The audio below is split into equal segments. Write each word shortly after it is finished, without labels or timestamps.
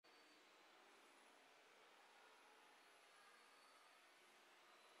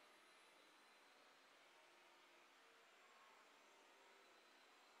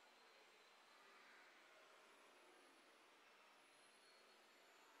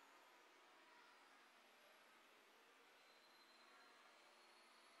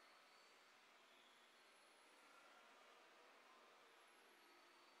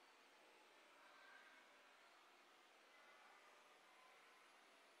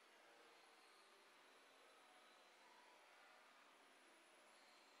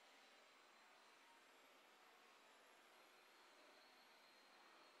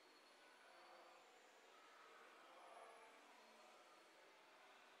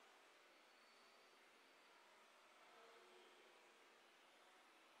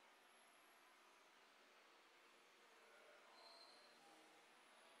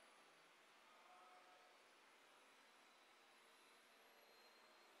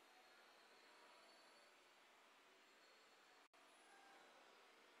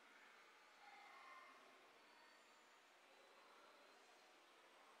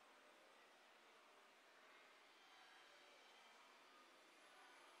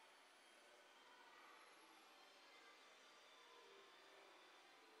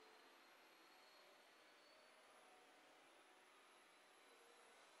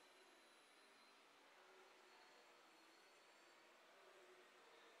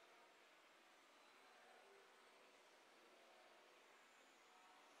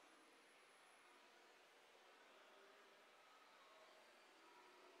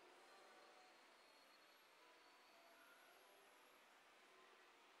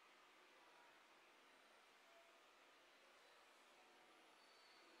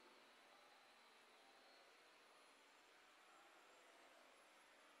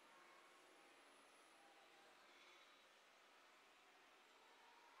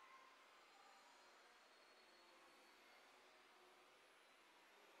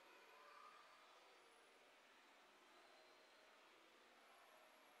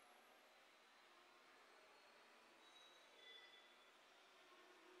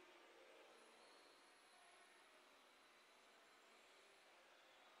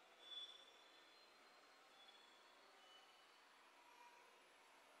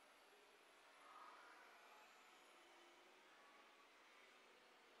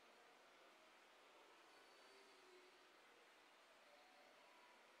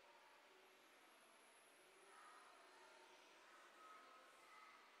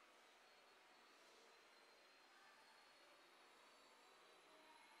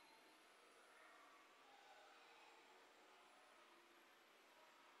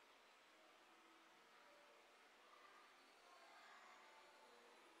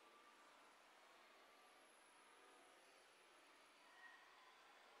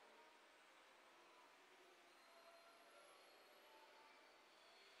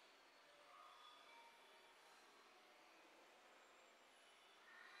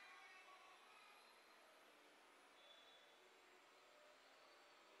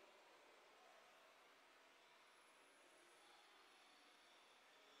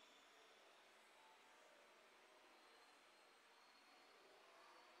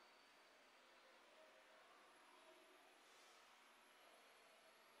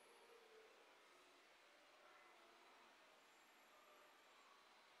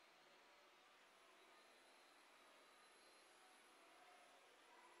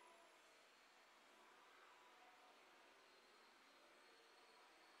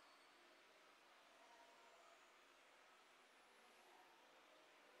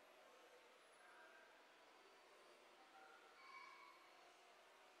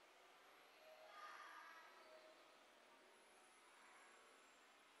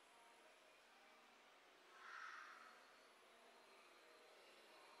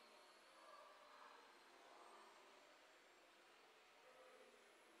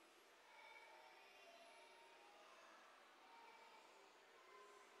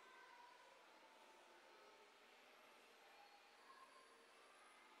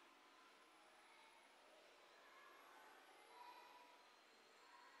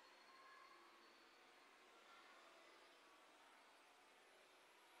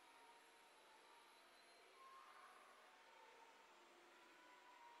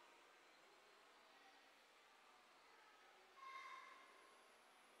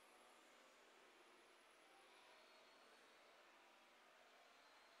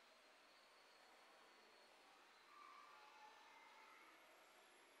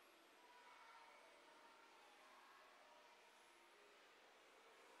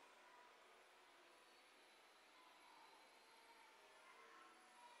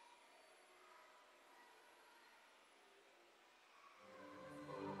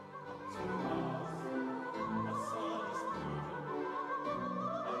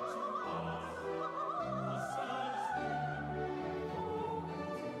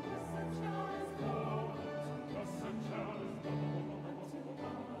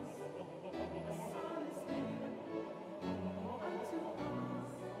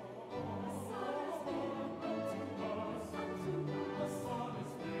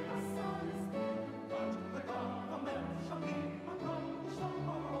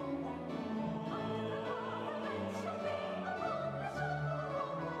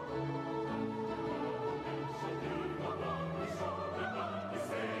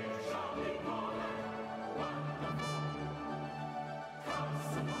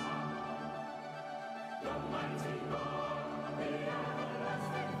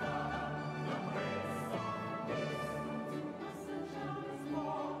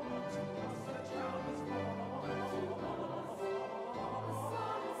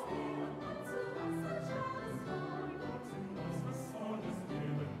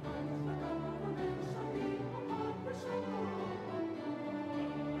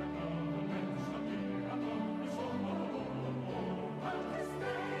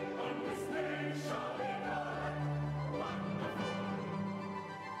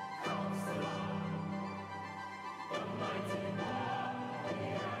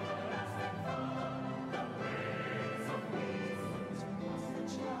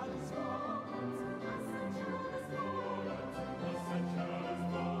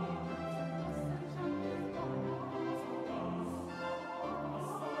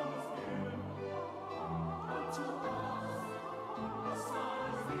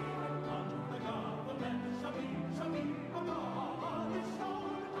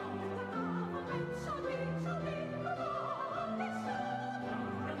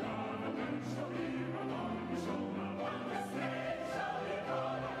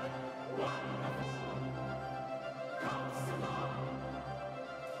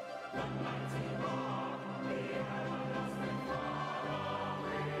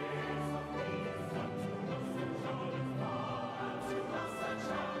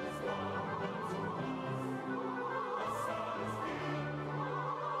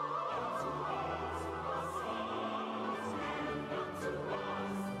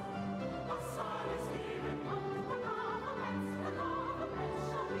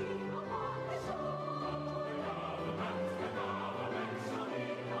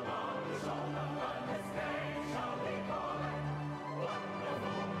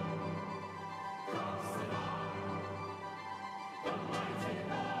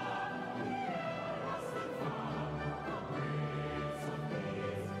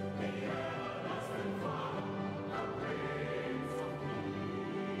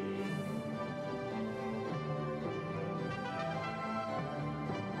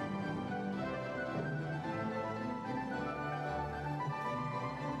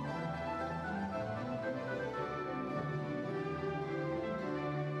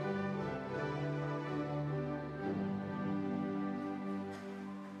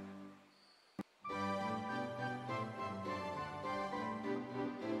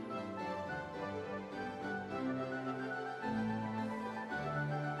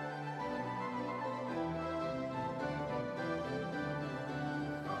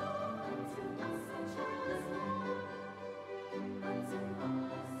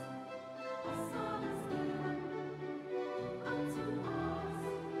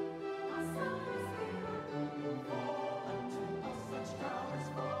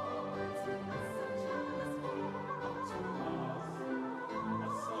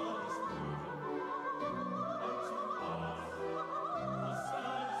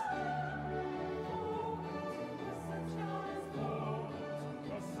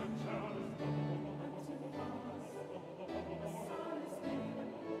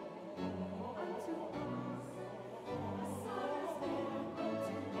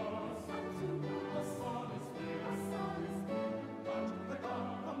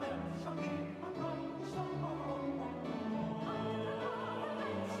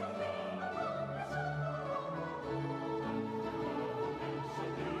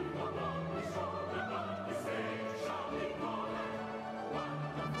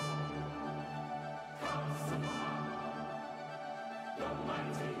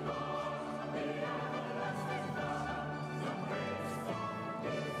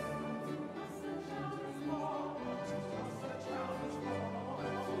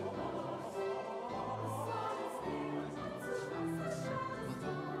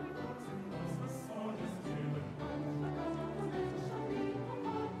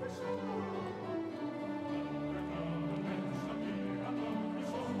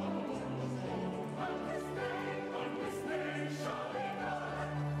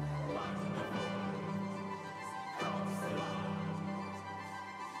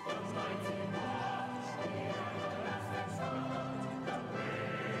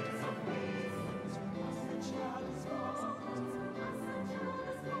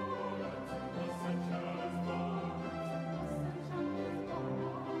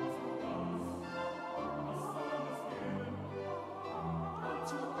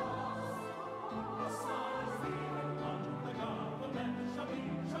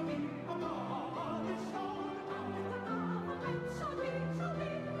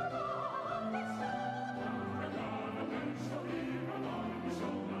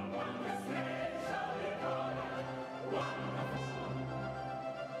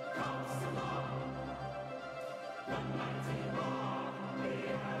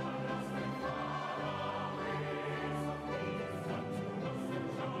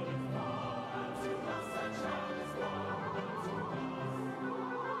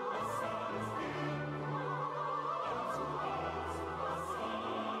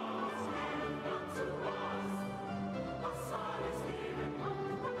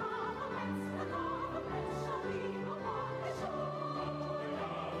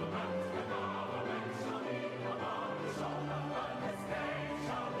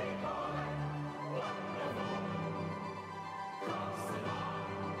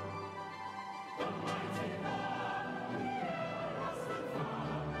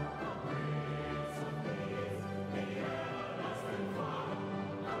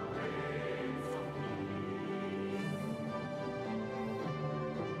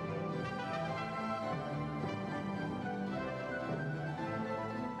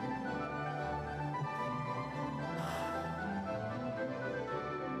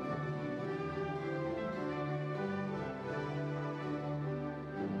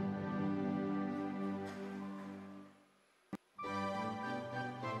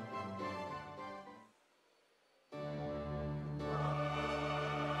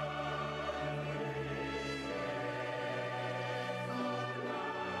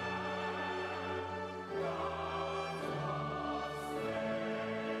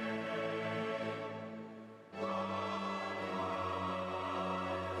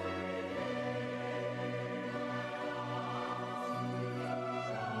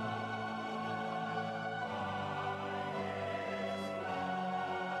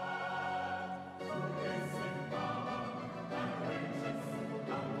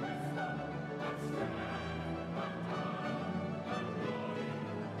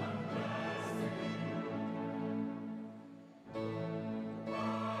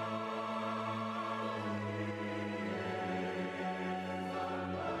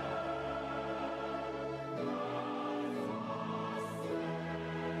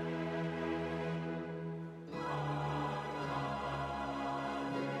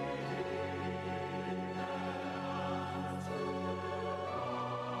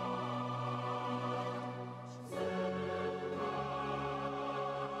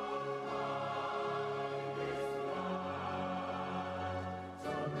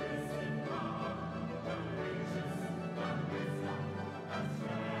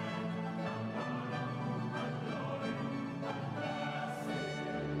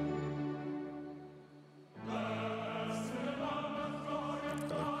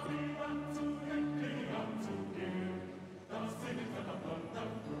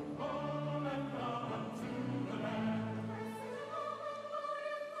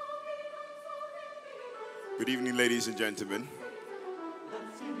Good evening, ladies and gentlemen.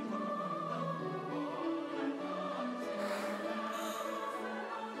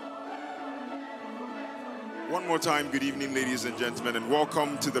 One more time, good evening, ladies and gentlemen, and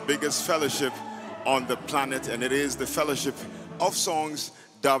welcome to the biggest fellowship on the planet, and it is the Fellowship of Songs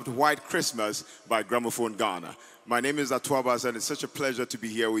dubbed White Christmas by Gramophone Ghana. My name is Atuabas, and it's such a pleasure to be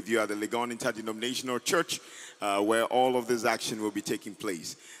here with you at the Legon Interdenominational Church, where all of this action will be taking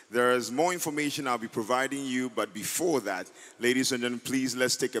place. There is more information I'll be providing you, but before that, ladies and gentlemen, please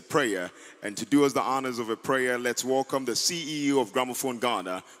let's take a prayer. And to do us the honors of a prayer, let's welcome the CEO of Gramophone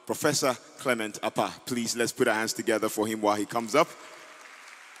Ghana, Professor Clement Apa. Please let's put our hands together for him while he comes up.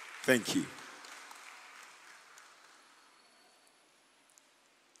 Thank you.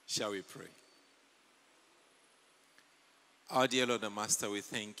 Shall we pray? Our dear Lord and Master, we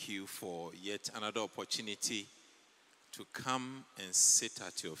thank you for yet another opportunity to come and sit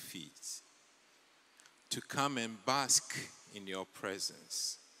at your feet, to come and bask in your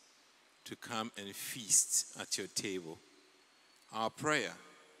presence, to come and feast at your table. Our prayer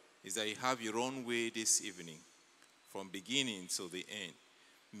is that you have your own way this evening, from beginning till the end.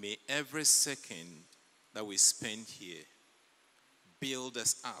 May every second that we spend here build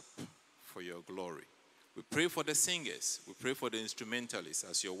us up for your glory. We pray for the singers. We pray for the instrumentalists.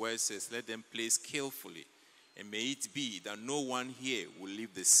 As your word says, let them play skillfully. And may it be that no one here will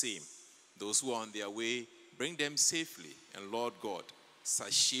live the same. Those who are on their way, bring them safely. And Lord God,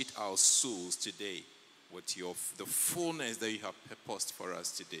 satiate our souls today with the fullness that you have purposed for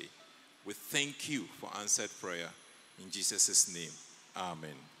us today. We thank you for answered prayer. In Jesus' name,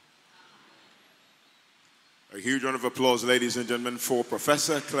 amen. A huge round of applause, ladies and gentlemen, for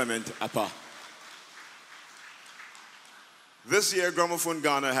Professor Clement Apa. This year, Gramophone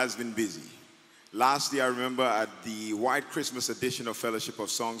Ghana has been busy. Last year, I remember at the White Christmas edition of Fellowship of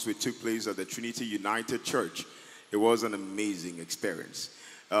Songs, which took place at the Trinity United Church. It was an amazing experience.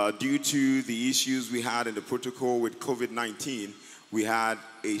 Due to the issues we had in the protocol with COVID-19, we had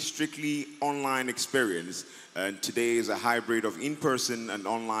a strictly online experience, and today is a hybrid of in-person and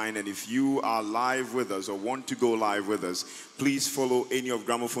online. And if you are live with us or want to go live with us, please follow any of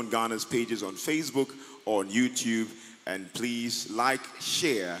Gramophone Ghana's pages on Facebook or on YouTube, and please like,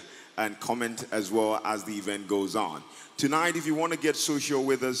 share, and comment as well as the event goes on. Tonight, if you want to get social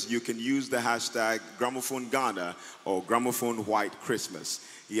with us, you can use the hashtag Gramophone Ghana or Gramophone White Christmas.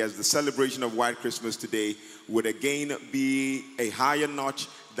 Yes, the celebration of White Christmas today would again be a higher notch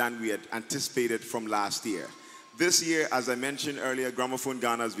than we had anticipated from last year. This year, as I mentioned earlier, Gramophone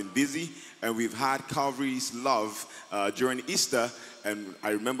Ghana has been busy, and we've had Calvary's Love during Easter, and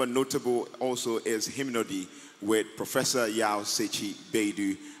I remember notable also is Hymnody with Professor Yao Sechi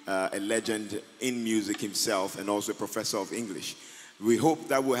Beidu, a legend in music himself and also a professor of English. We hope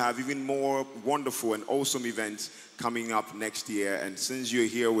that we'll have even more wonderful and awesome events coming up next year. And since you're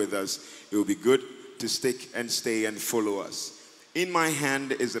here with us, it will be good to stick and stay and follow us. In my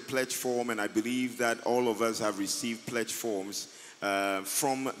hand is a pledge form, and I believe that all of us have received pledge forms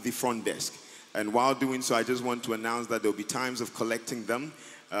from the front desk. And while doing so, I just want to announce that there'll be times of collecting them.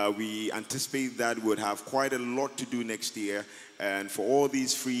 We anticipate that we'll have quite a lot to do next year. And for all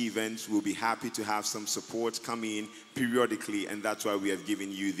these free events, we'll be happy to have some support come in periodically, and that's why we have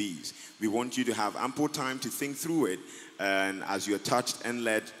given you these. We want you to have ample time to think through it, and as you're touched and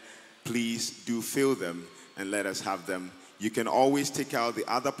led, please do fill them and let us have them. You can always take out the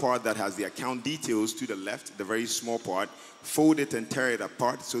other part that has the account details to the left, the very small part, fold it and tear it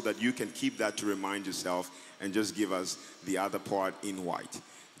apart so that you can keep that to remind yourself, and just give us the other part in white.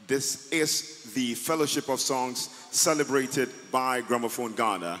 This is the Fellowship of Songs celebrated by Gramophone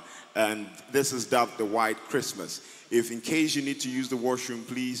Ghana, and this is dubbed the White Christmas. If in case you need to use the washroom,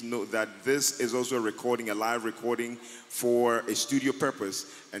 please note that this is also a recording, a live recording for a studio purpose,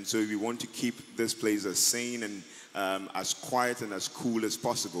 and so we want to keep this place as sane and as quiet and as cool as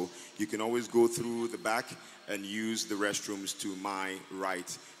possible. You can always go through the back and use the restrooms to my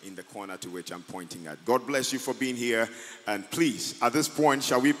right in the corner to which I'm pointing at. God bless you for being here. And please, at this point,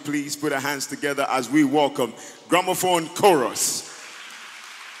 shall we please put our hands together as we welcome Gramophone Chorus.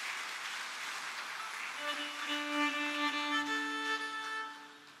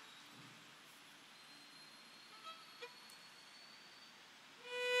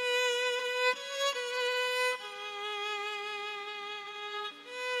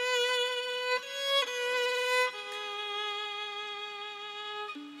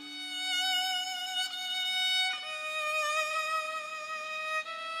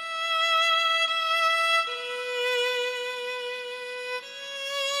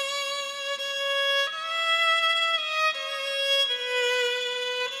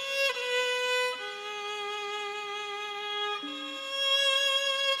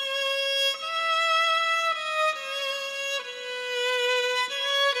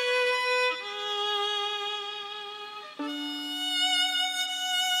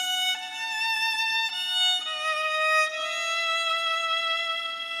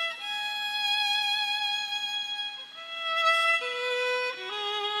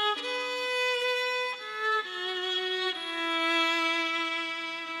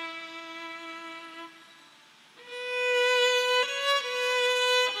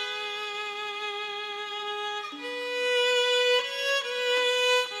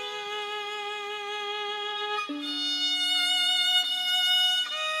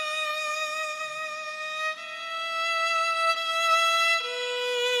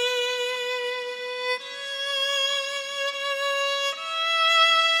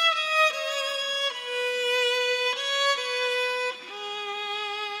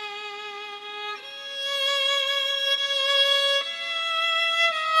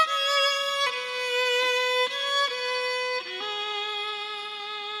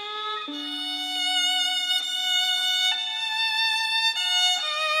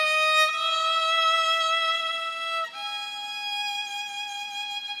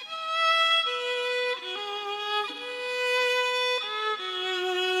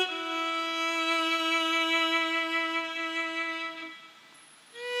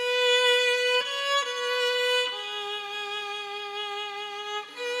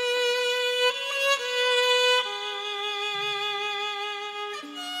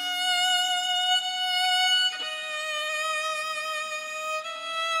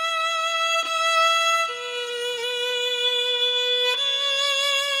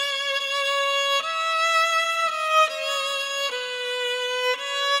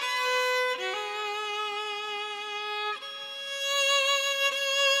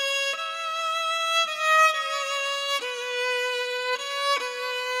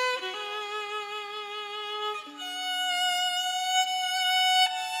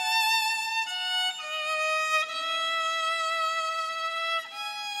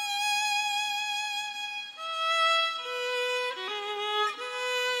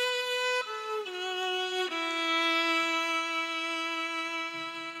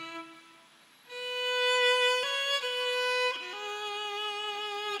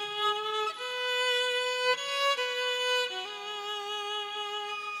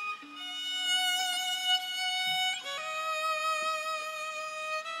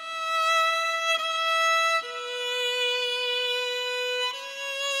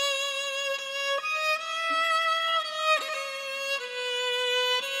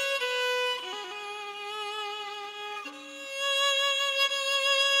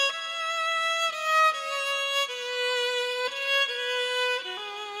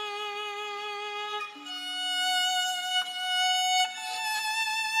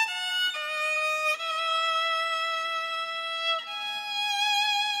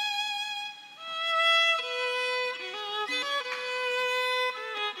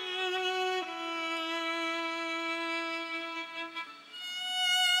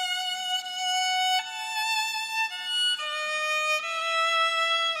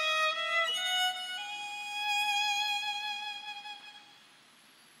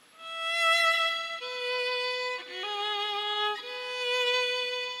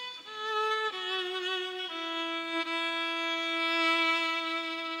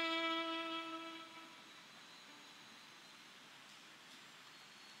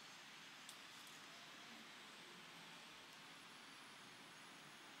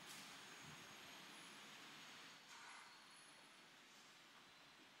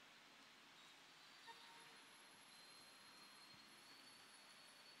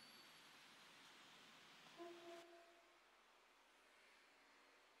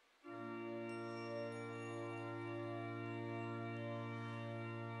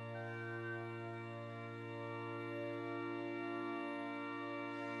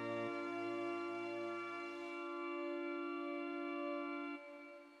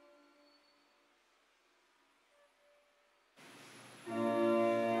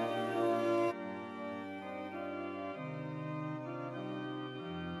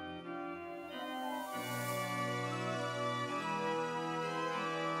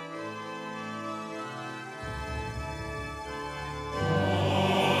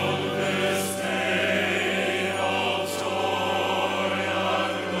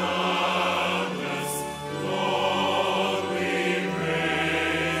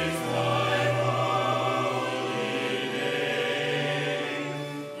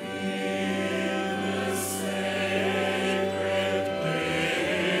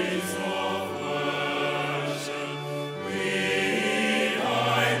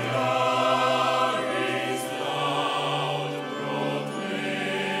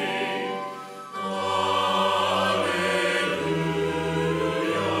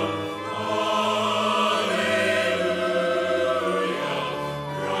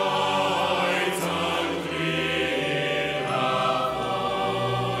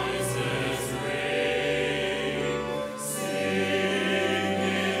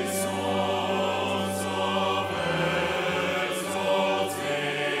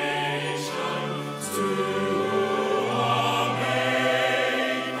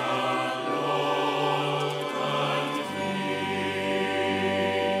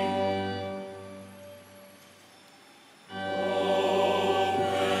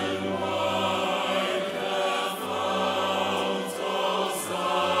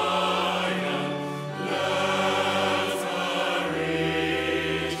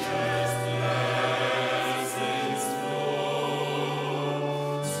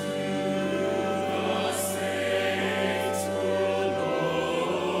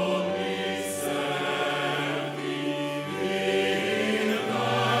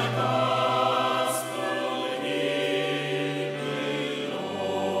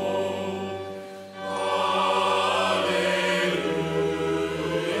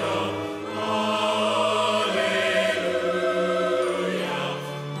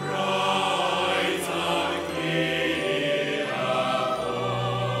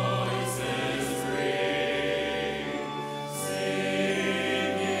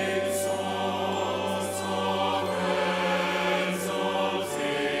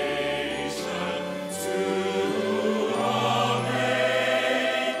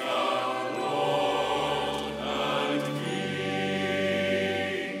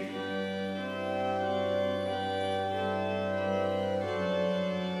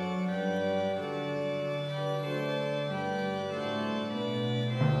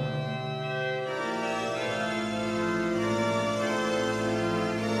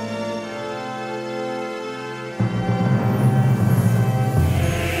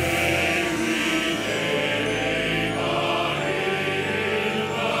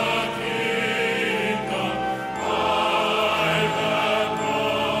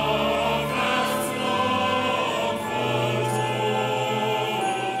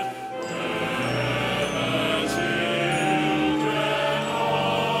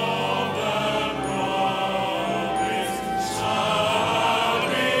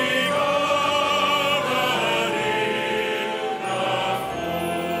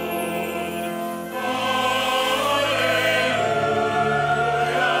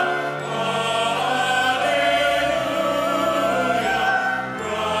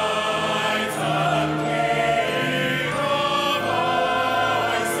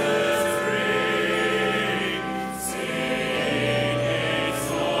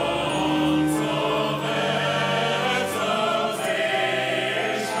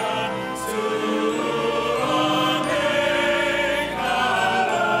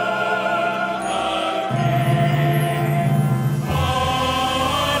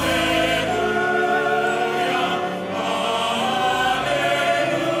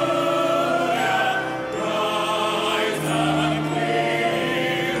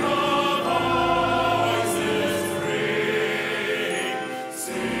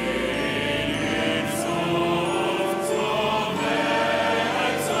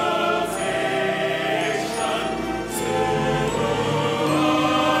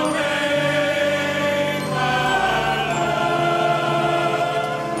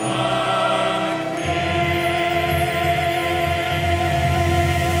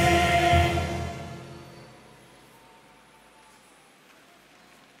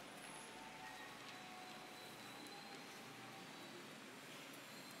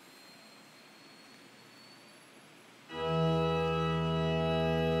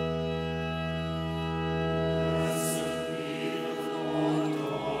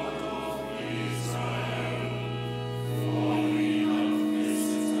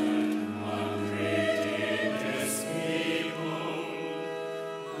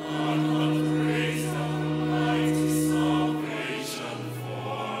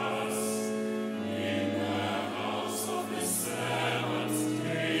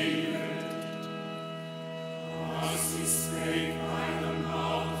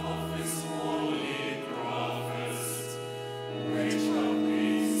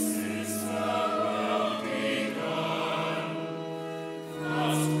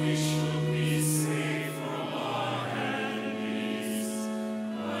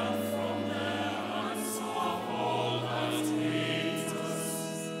 From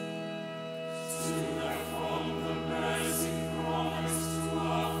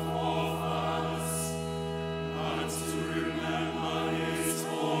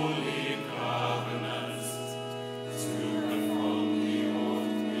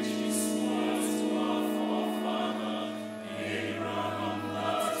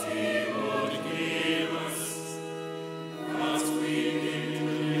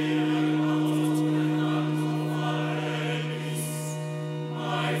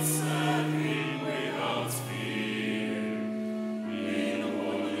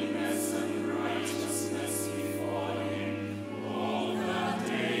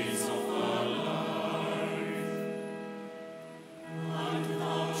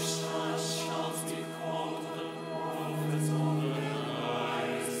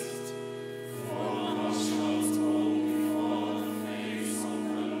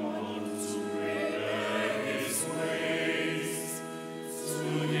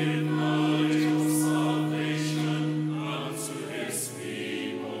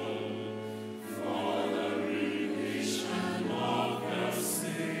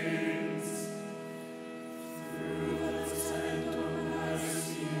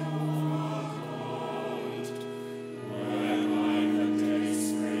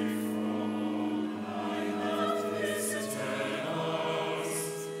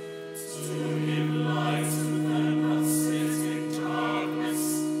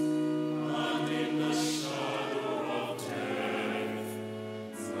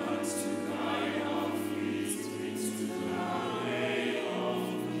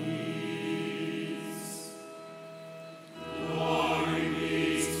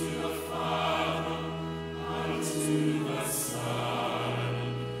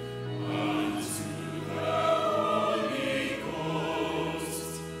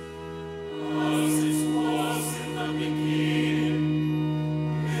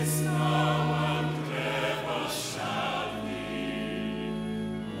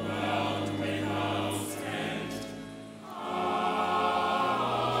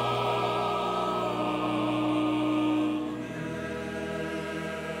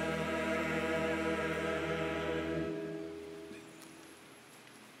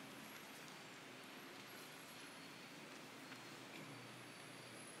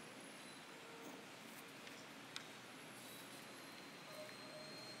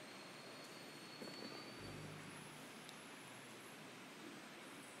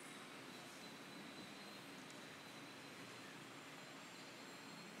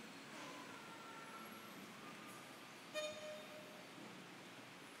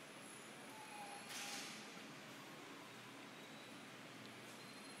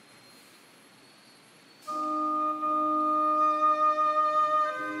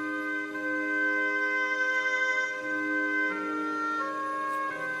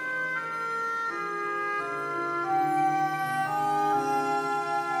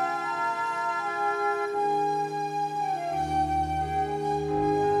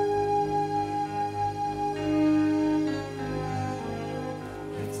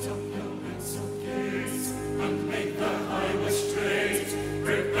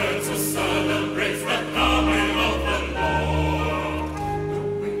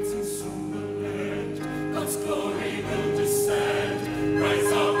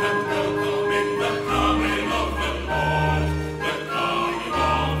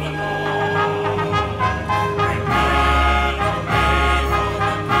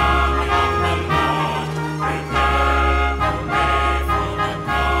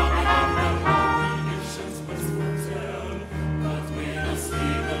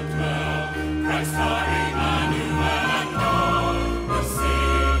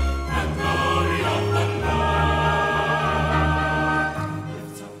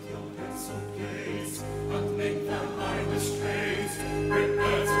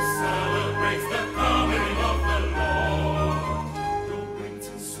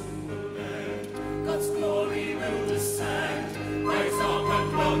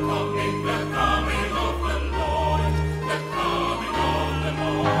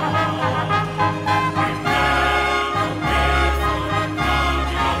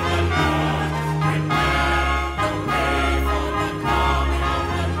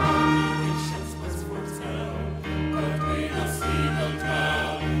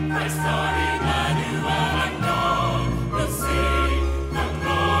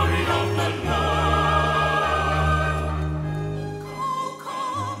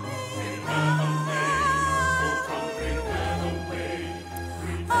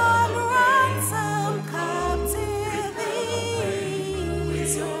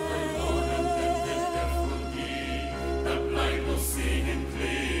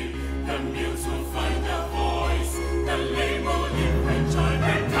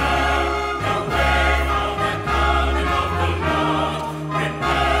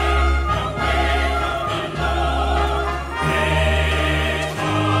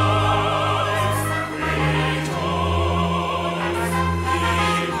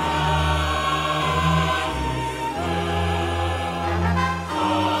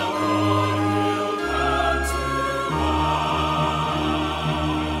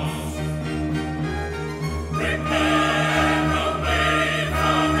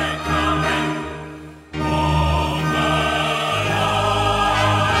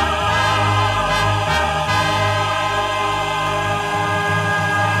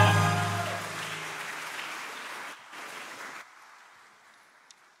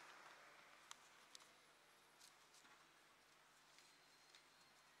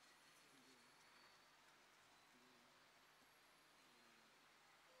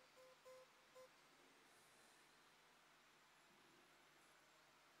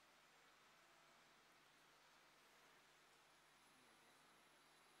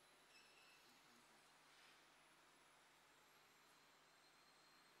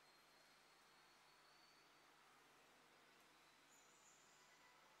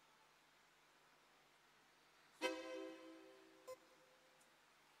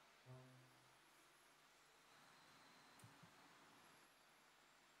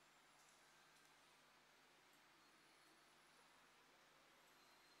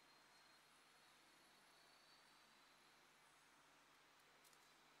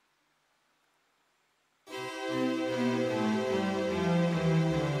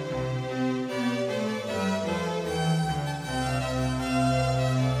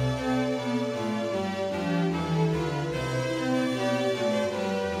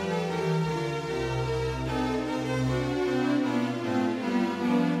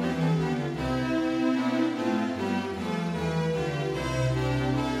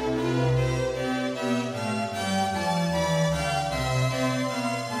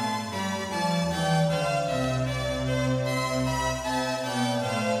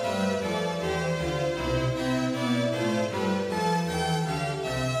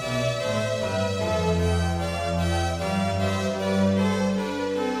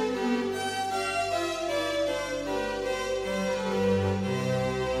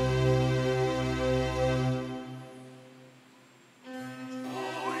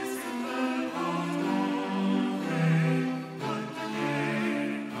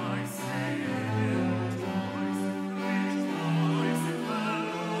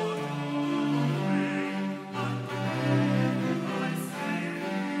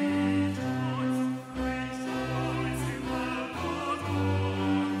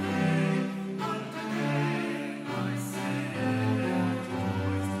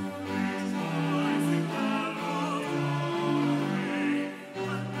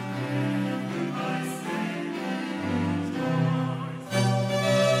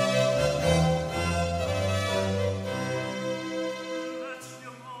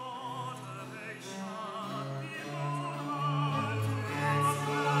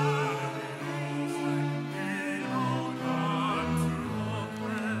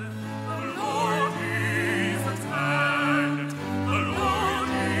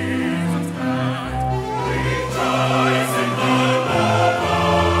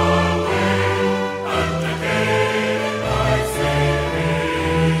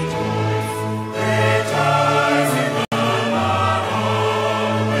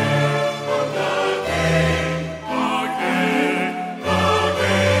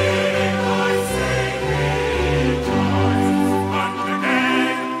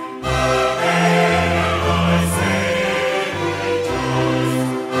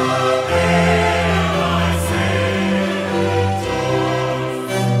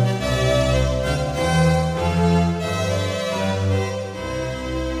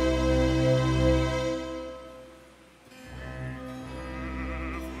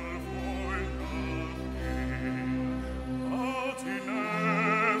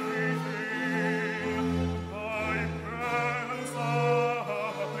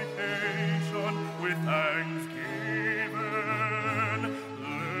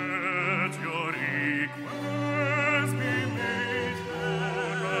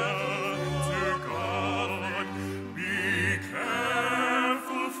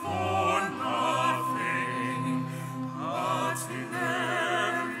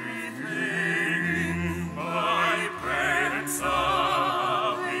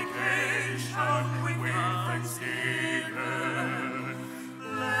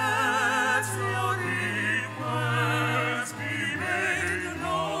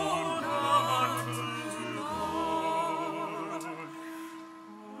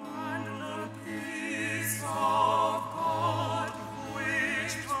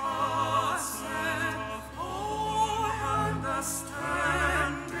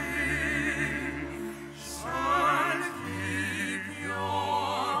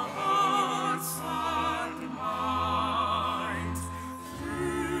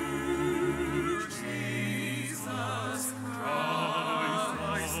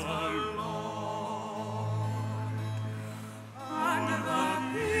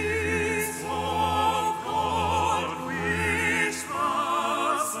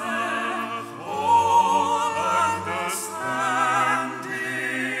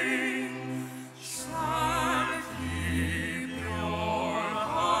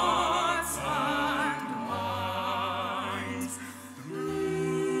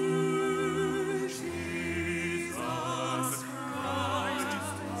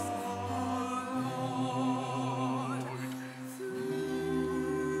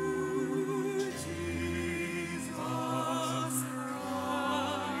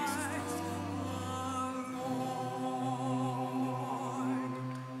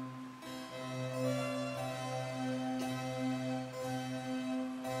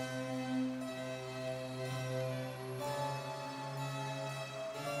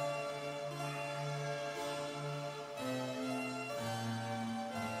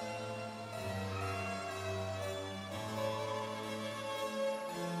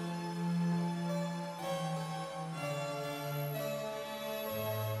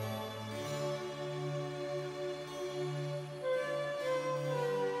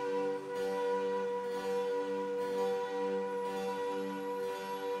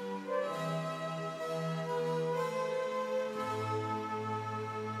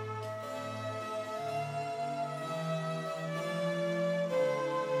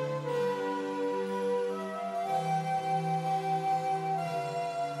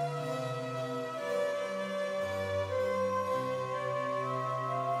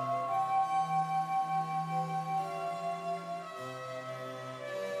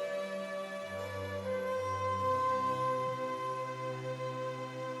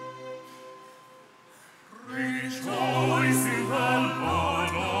Rejoice in the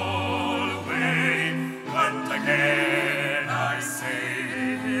Lord always, and again I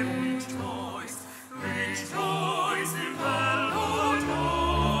say, rejoice. Rejoice in the Lord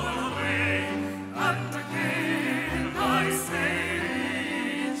always, and again I say,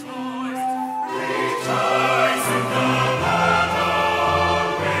 rejoice. Rejoice in the Lord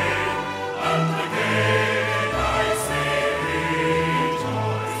always, and again I say,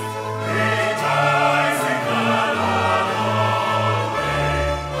 rejoice. Rejoice in the Lord always,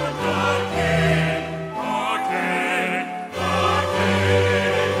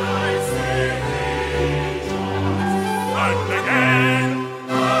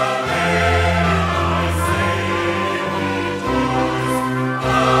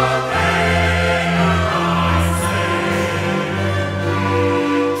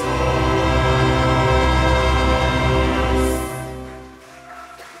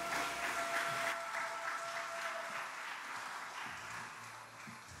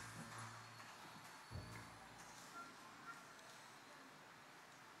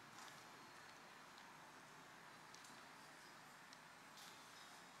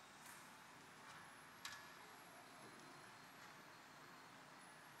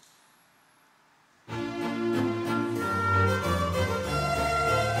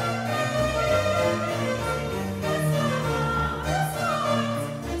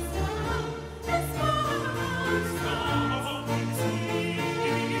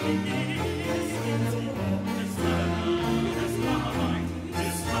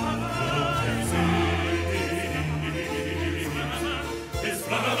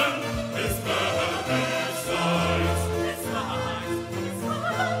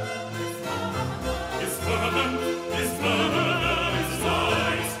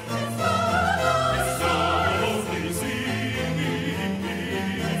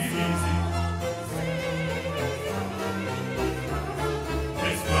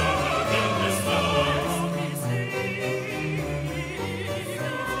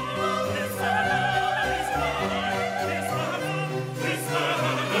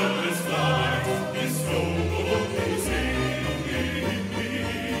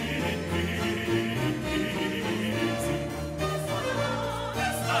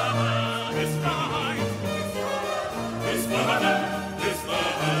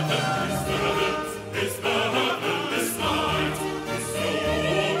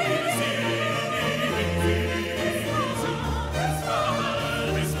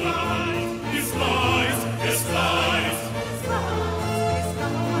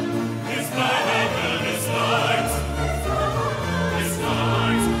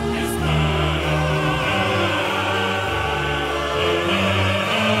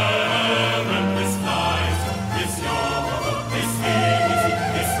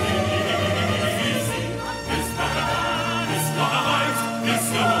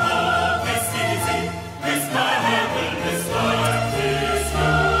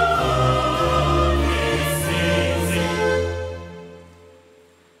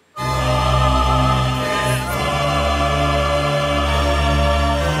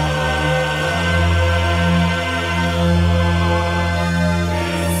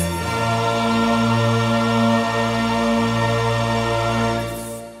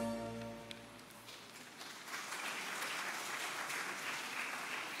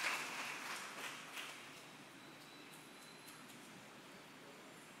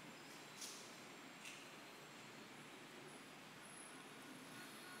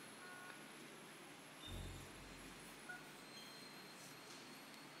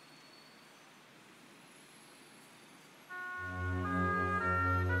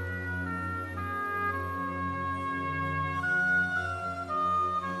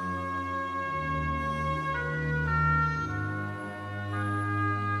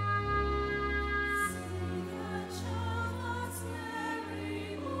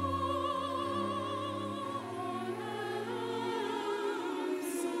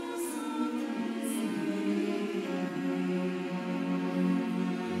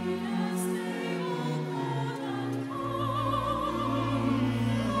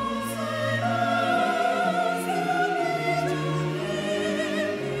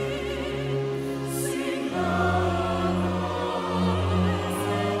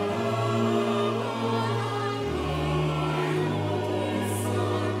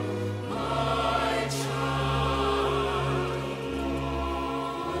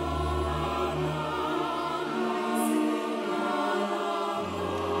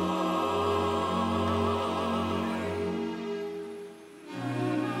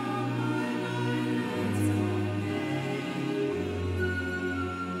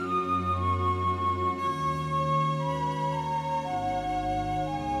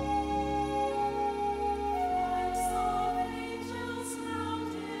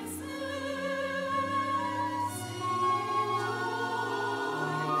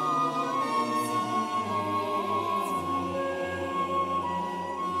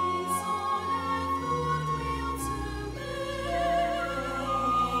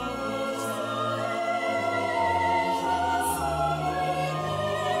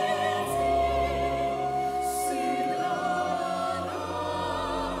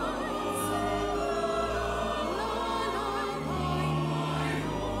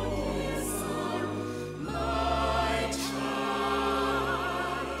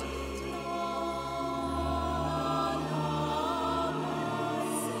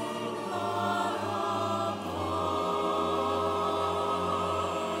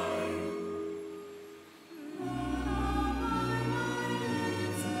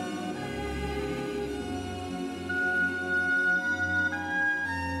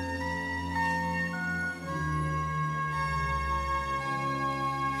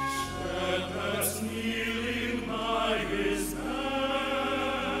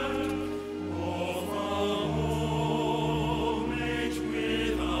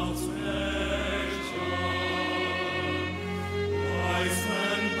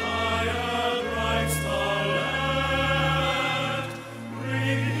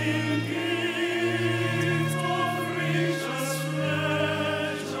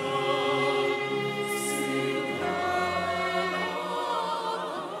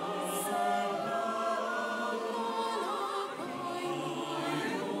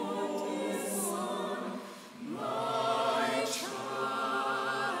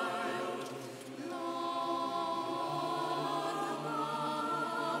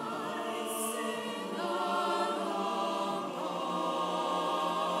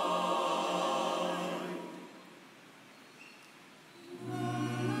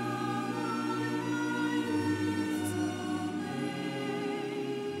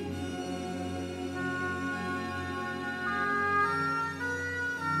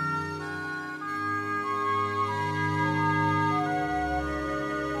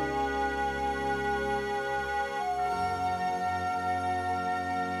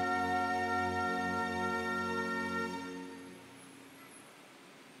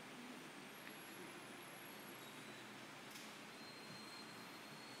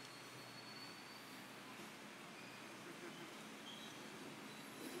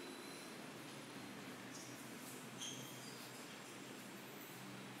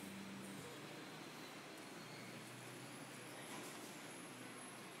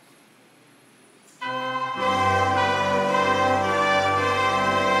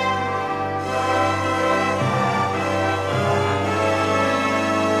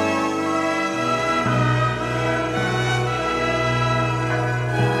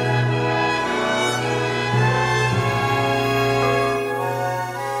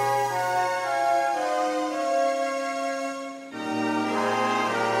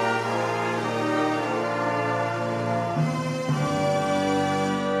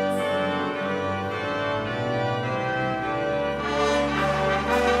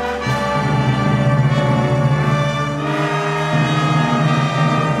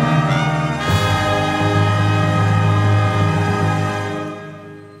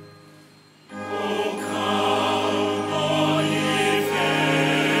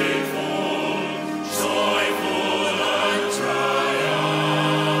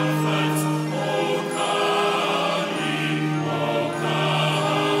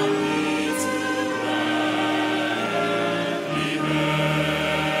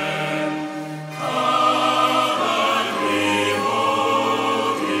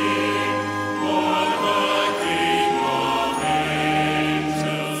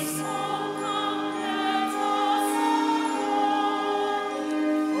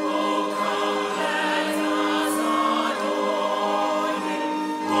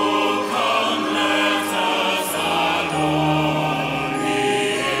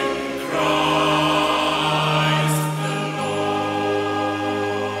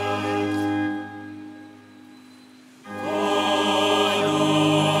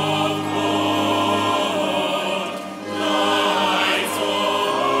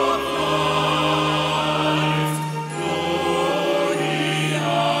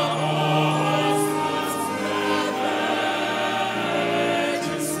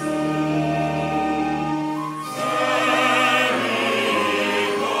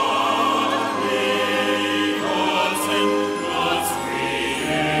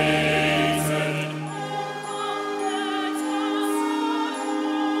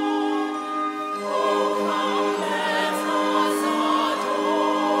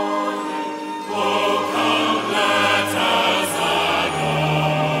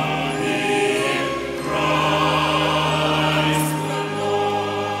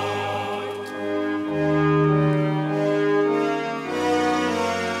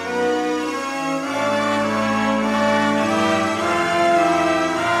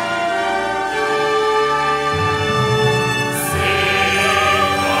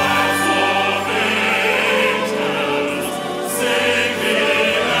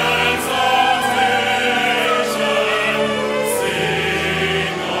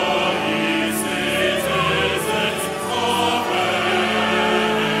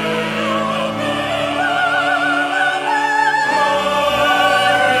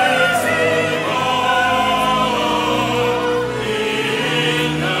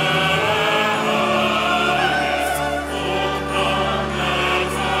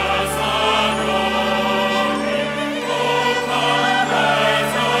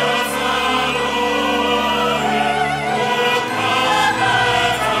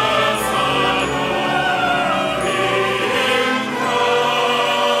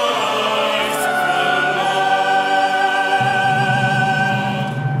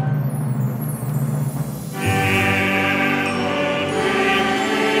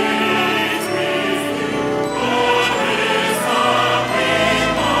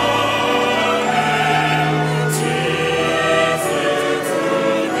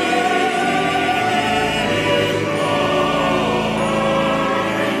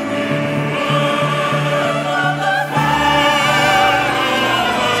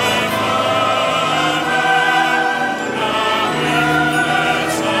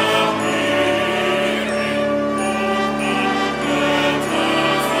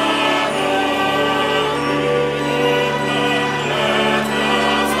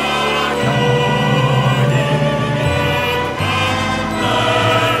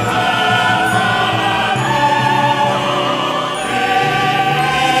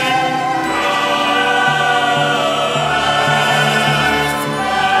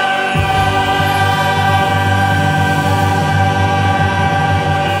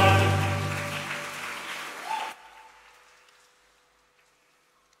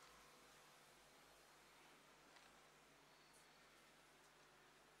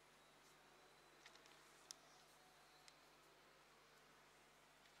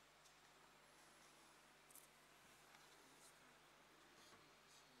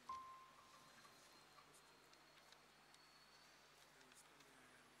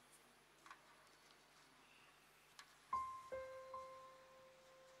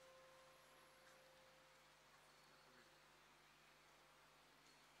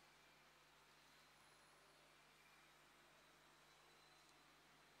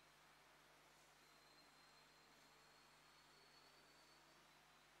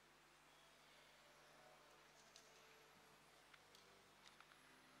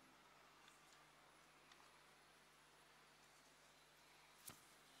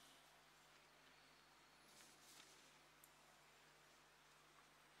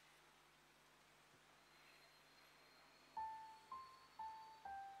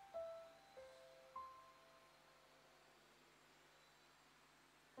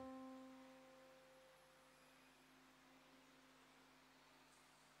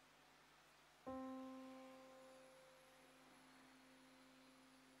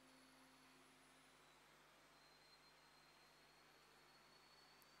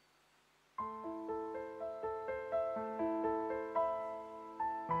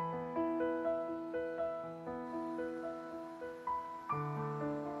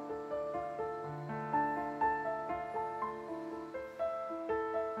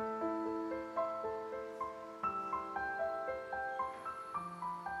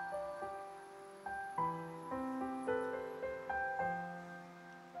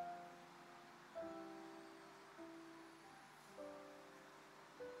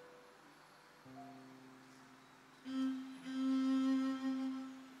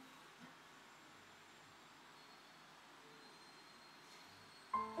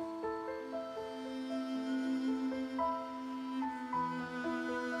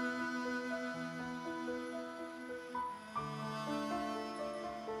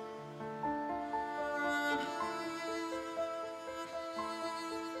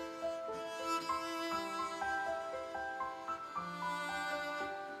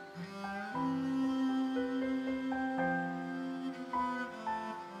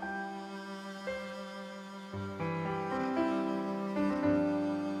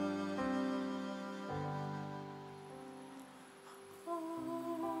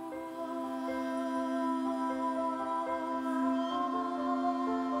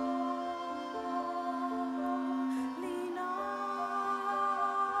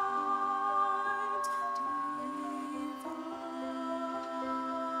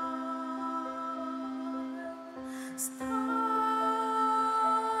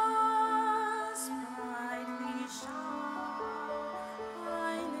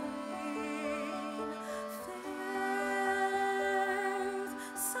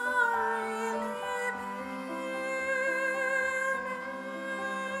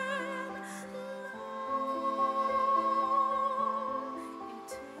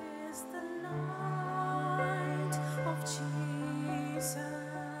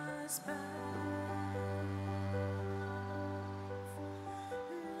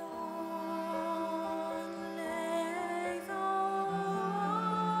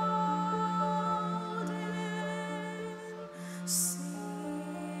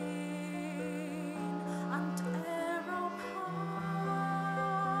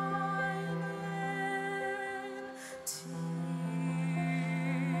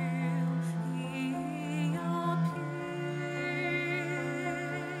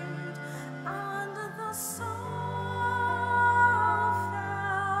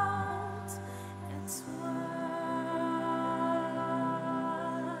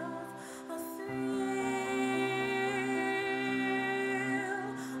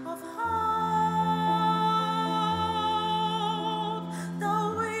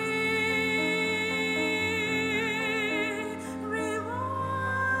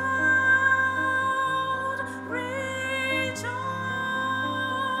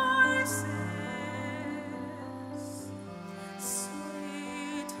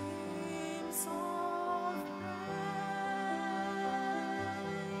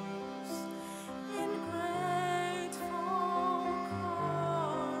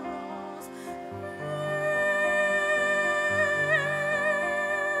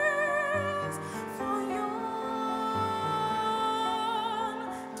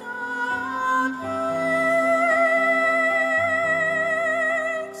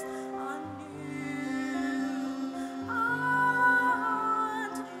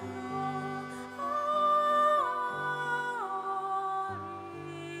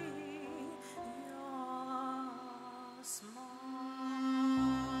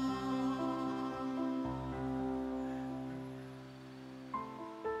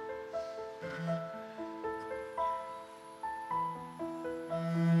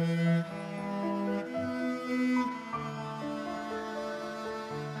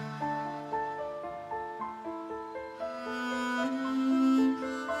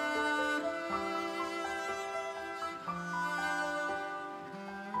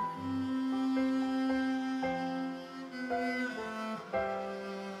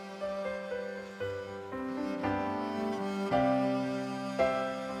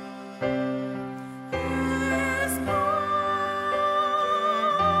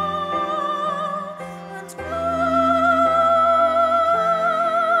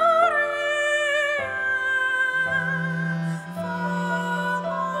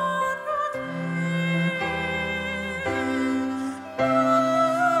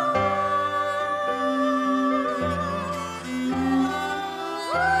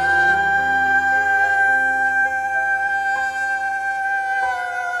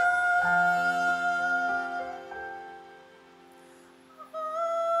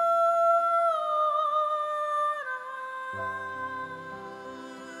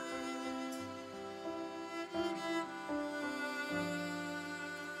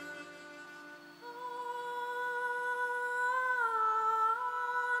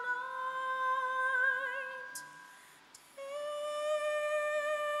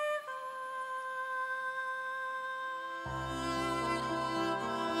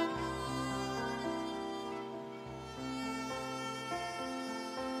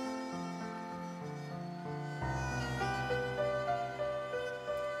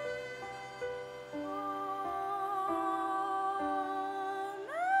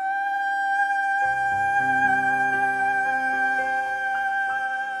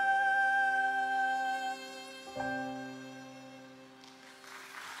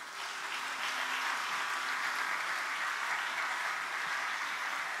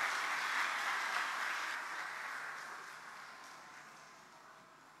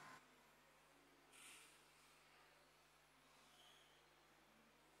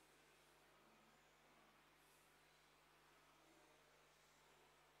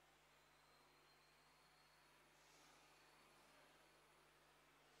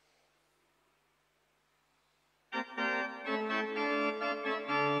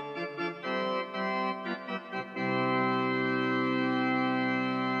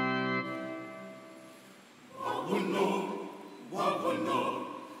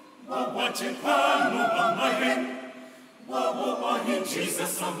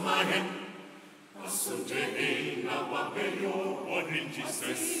 Jesus of my hand, Asunde na wabeyo ohin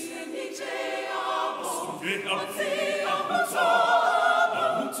Jesus. Asunde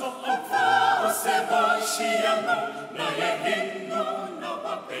abuto ofa oseba shiyano na yehino na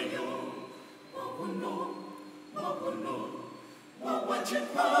wabeyo.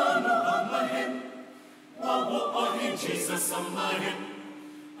 Wawajipano on my hand, wawo ohin Jesus on my hand.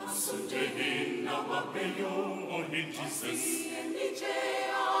 Asunde na wabeyo ohin Jesus.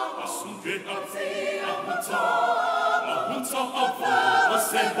 Asunde abuto ofa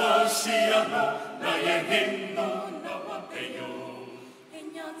oseba shiyano na yehino na wabeyo.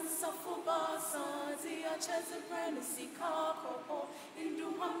 Enyansa fubasa zia chezebrene sikako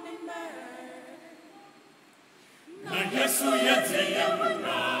induhamime. Na Yesu yeti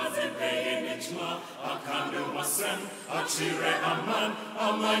yamunazi peye nichma akando wasem achire aman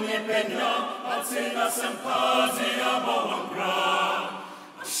amanye penya atina sempazi abawangra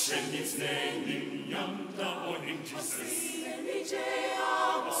ashenit ne yamda ohin Jesus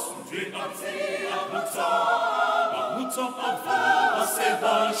asunde abuto afa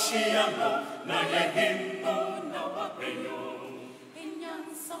oseba shiyano na yehino na wabeyo.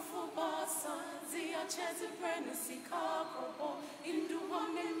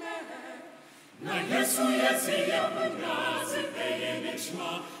 Na Yesu yeti yamunazi peye nichma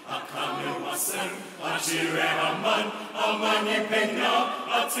akame wasem achire aman amanye penya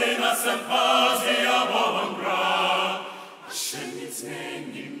atina sempazi abawangra ashenit ne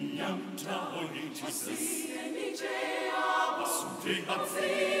yamda ohin Jesus asunde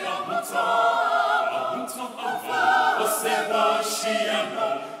abuto afa oseba shiyano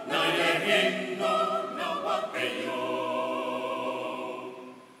na yehino na wabeyo.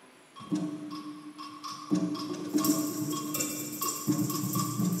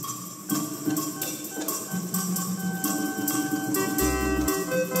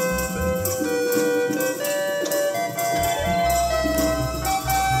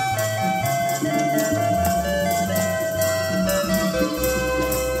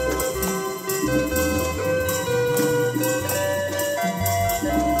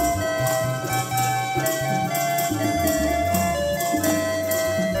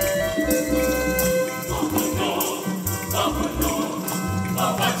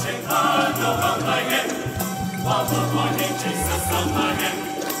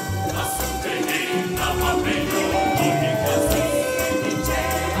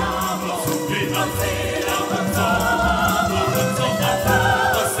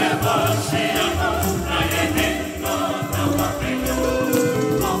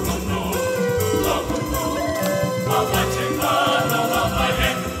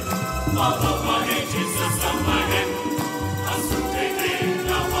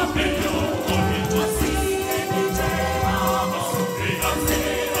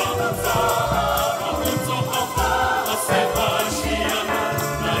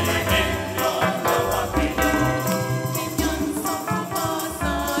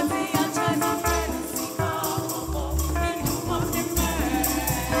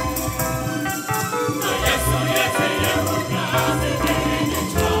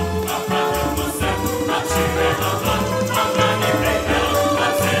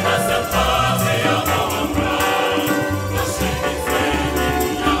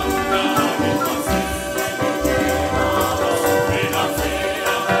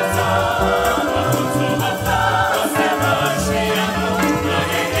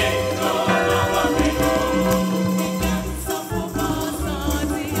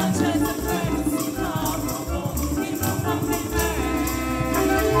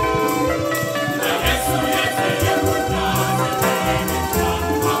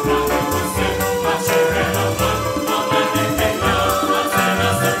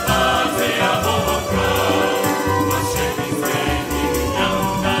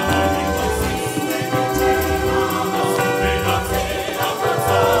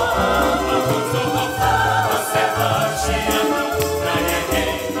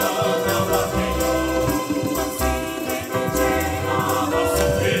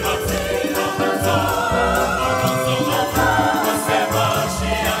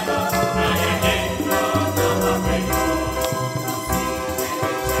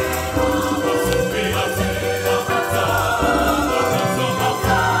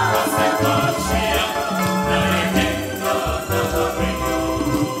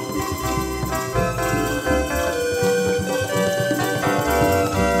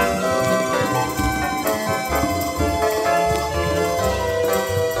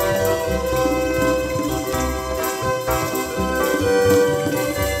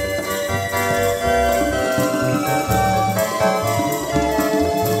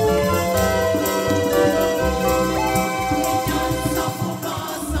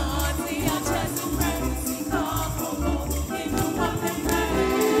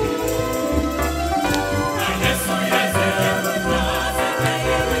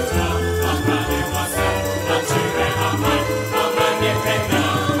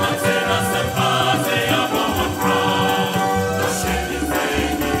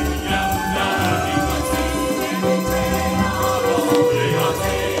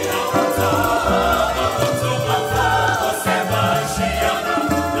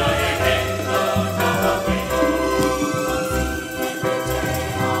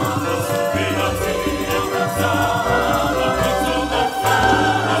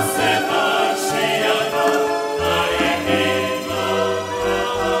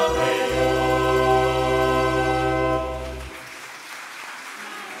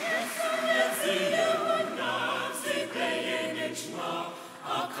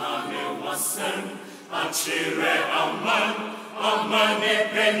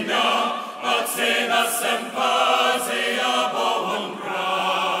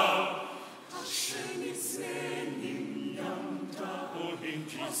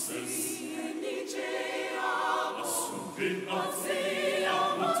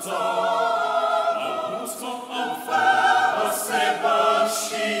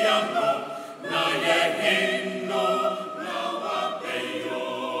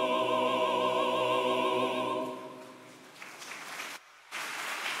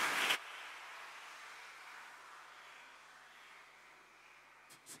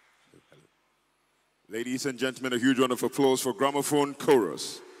 Ladies and gentlemen, a huge round of applause for Gramophone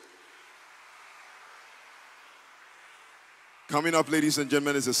Chorus. Coming up, ladies and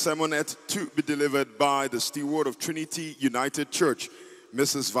gentlemen, is a sermonette to be delivered by the steward of Trinity United Church,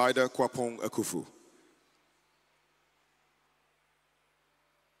 Mrs. Vida Kwapong Akufu.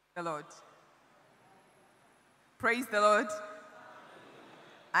 The Lord. Praise the Lord.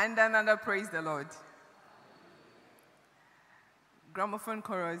 And another praise the Lord. Gramophone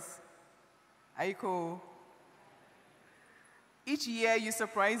Chorus. Aiko. Each year you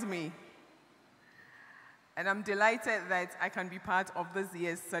surprise me. And I'm delighted that I can be part of this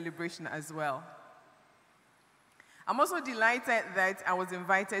year's celebration as well. I'm also delighted that I was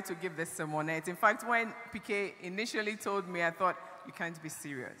invited to give this sermonette. In fact, when PK initially told me, I thought, you can't be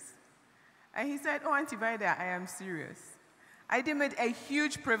serious. And he said, oh, Auntie Vida, I am serious. I deem it a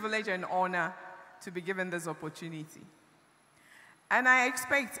huge privilege and honor to be given this opportunity. And I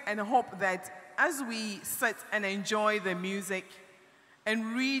expect and hope that as we sit and enjoy the music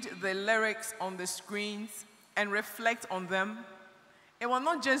and read the lyrics on the screens and reflect on them, it will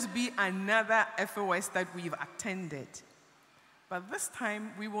not just be another FOS that we've attended, but this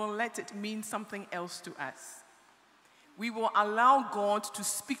time we will let it mean something else to us. We will allow God to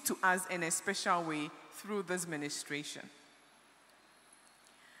speak to us in a special way through this ministration.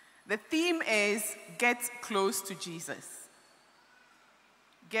 The theme is Get Close to Jesus.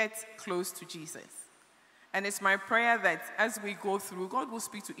 Get close to Jesus. And it's my prayer that as we go through, God will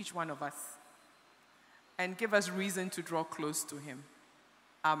speak to each one of us and give us reason to draw close to him.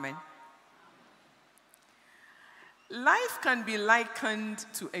 Amen. Life can be likened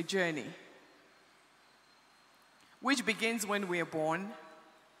to a journey, which begins when we are born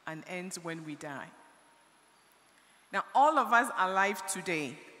and ends when we die. Now, all of us alive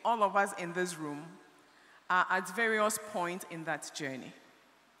today, all of us in this room, are at various points in that journey.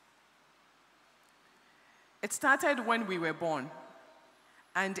 It started when we were born,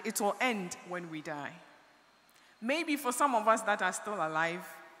 and it will end when we die. Maybe for some of us that are still alive,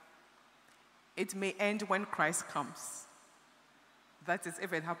 it may end when Christ comes. That is,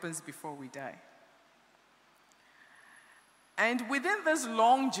 if it happens before we die. And within this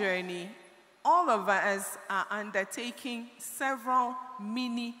long journey, all of us are undertaking several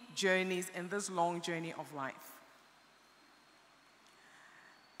mini journeys in this long journey of life.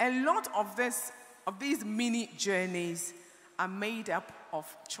 A lot of these mini journeys are made up of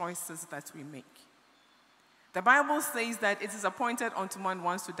choices that we make. The Bible says that it is appointed unto man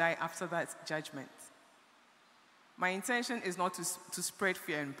once to die, after that judgment. My intention is not to spread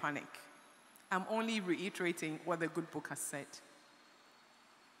fear and panic. I'm only reiterating what the good book has said.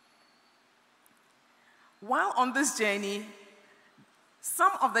 While on this journey,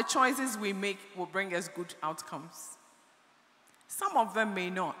 some of the choices we make will bring us good outcomes. Some of them may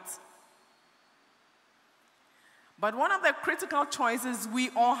not. But one of the critical choices we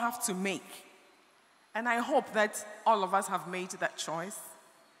all have to make, and I hope that all of us have made that choice,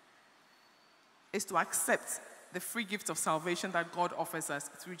 is to accept the free gift of salvation that God offers us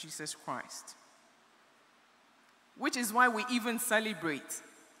through Jesus Christ. Which is why we even celebrate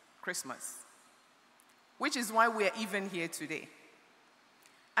Christmas. Which is why we are even here today.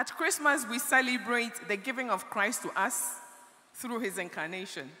 At Christmas, we celebrate the giving of Christ to us through his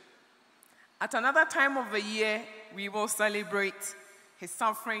incarnation. At another time of the year, we will celebrate his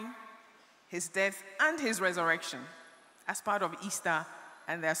suffering, his death, and his resurrection as part of Easter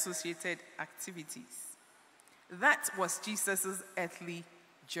and the associated activities. That was Jesus' earthly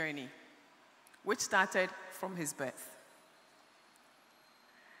journey, which started from his birth.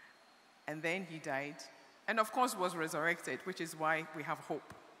 And then he died, and of course was resurrected, which is why we have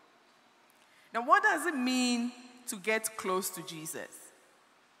hope. Now, what does it mean to get close to Jesus?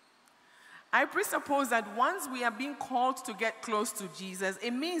 I presuppose that once we are being called to get close to Jesus,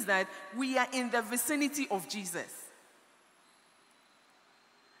 it means that we are in the vicinity of Jesus.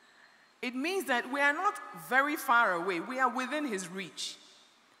 It means that we are not very far away. We are within his reach.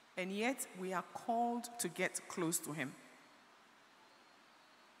 And yet, we are called to get close to him.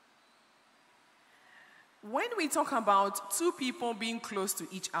 When we talk about two people being close to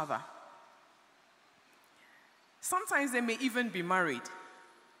each other, sometimes they may even be married.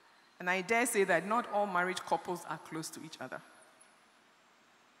 And I dare say that not all married couples are close to each other.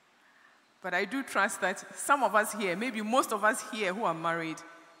 But I do trust that some of us here, maybe most of us here who are married,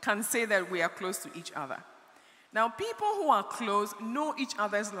 can say that we are close to each other. Now, people who are close know each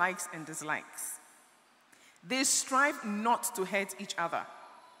other's likes and dislikes. They strive not to hurt each other.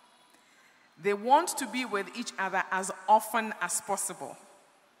 They want to be with each other as often as possible.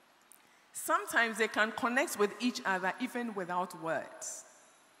 Sometimes they can connect with each other even without words.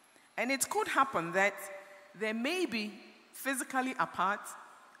 And it could happen that they may be physically apart,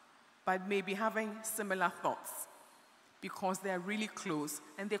 but may be having similar thoughts because they're really close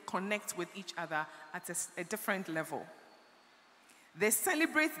and they connect with each other at a different level. They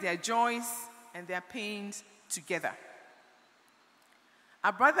celebrate their joys and their pains together.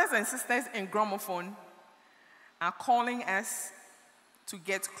 Our brothers and sisters in Gramophone are calling us to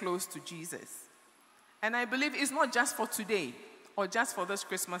get close to Jesus. And I believe it's not just for today or just for this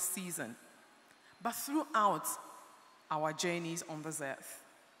Christmas season, but throughout our journeys on this earth.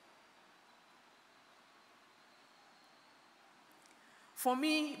 For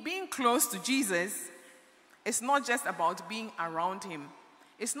me, being close to Jesus It's not just about being around him.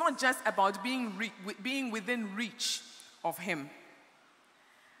 It's not just about being within reach of him.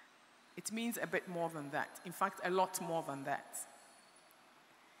 It means a bit more than that. In fact, a lot more than that.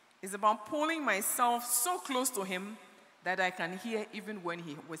 It's about pulling myself so close to him that I can hear even when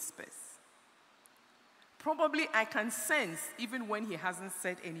he whispers. Probably I can sense even when he hasn't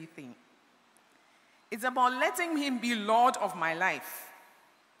said anything. It's about letting him be Lord of my life.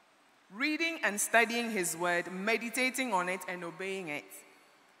 Reading and studying his word, meditating on it and obeying it,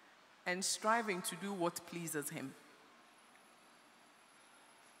 and striving to do what pleases him.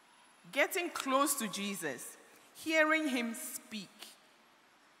 Getting close to Jesus, hearing him speak,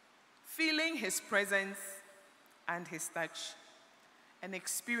 feeling his presence and his touch, and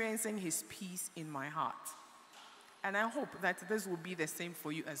experiencing his peace in my heart. And I hope that this will be the same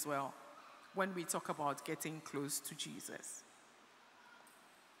for you as well when we talk about getting close to Jesus.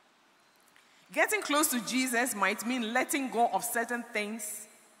 Getting close to Jesus might mean letting go of certain things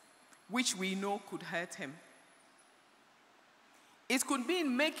which we know could hurt him. It could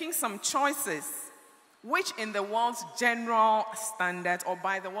mean making some choices which in the world's general standards, or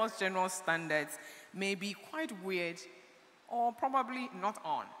by the world's general standards, may be quite weird or probably not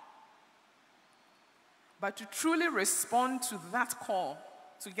on. But to truly respond to that call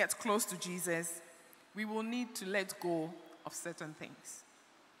to get close to Jesus, we will need to let go of certain things.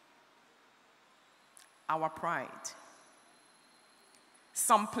 Our pride,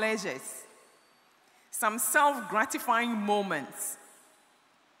 some pleasures, some self-gratifying moments,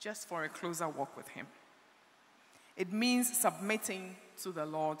 just for a closer walk with him. It means submitting to the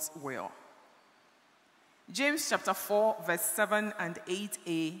Lord's will. James chapter 4, verse 7 and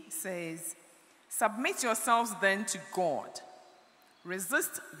 8a says, "Submit yourselves then to God.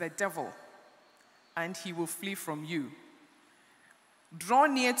 Resist the devil, and he will flee from you. Draw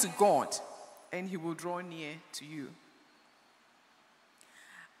near to God, and he will draw near to you."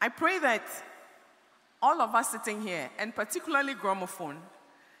 I pray that all of us sitting here, and particularly Gramophone,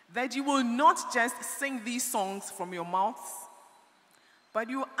 that you will not just sing these songs from your mouths, but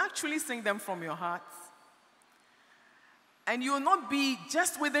you will actually sing them from your hearts. And you will not be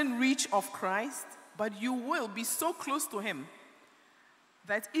just within reach of Christ, but you will be so close to him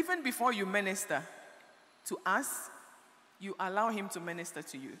that even before you minister to us, you allow him to minister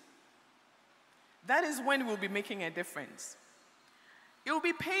to you. That is when we'll be making a difference. It will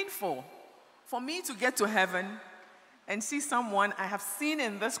be painful for me to get to heaven and see someone I have seen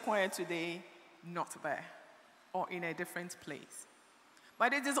in this choir today not there or in a different place.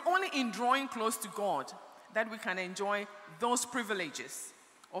 But it is only in drawing close to God that we can enjoy those privileges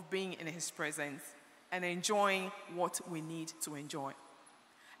of being in his presence and enjoying what we need to enjoy.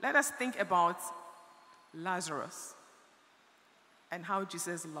 Let us think about Lazarus and how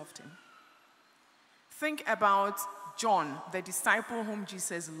Jesus loved him. Think about John, the disciple whom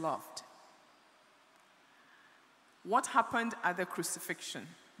Jesus loved. What happened at the crucifixion?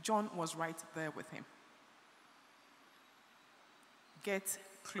 John was right there with him. Get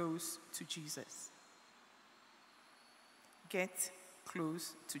close to Jesus. Get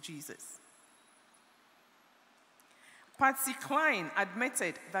close to Jesus. Patsy Cline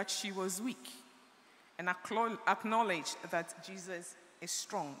admitted that she was weak and acknowledged that Jesus is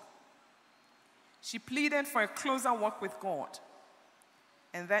strong. She pleaded for a closer walk with God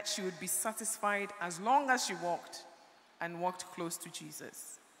and that she would be satisfied as long as she walked and walked close to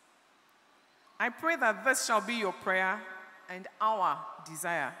Jesus. I pray that this shall be your prayer and our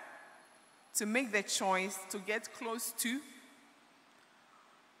desire to make the choice to get close to,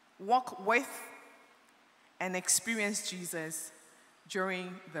 walk with, and experience Jesus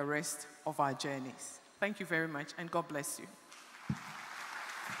during the rest of our journeys. Thank you very much, and God bless you.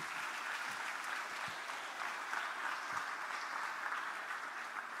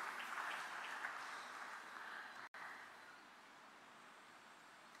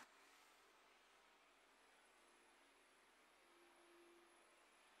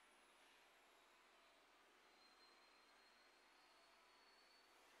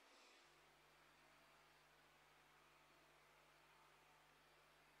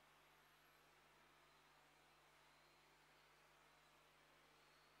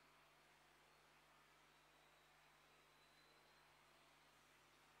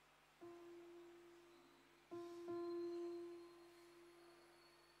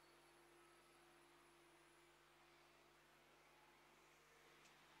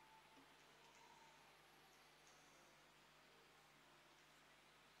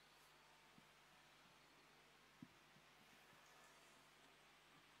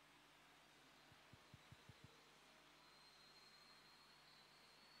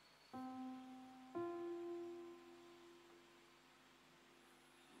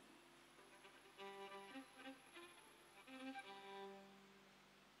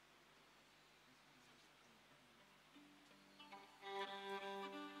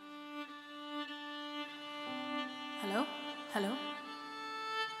 Hello?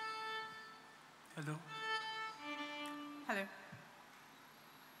 Hello? Hello?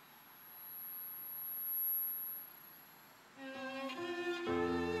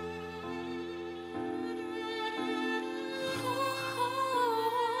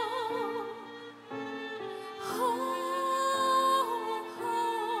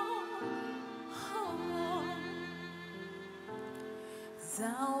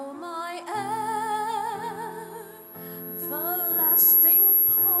 Thou my everlasting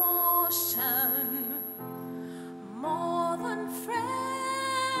portion, more than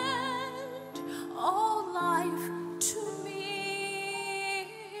friend, all life to me,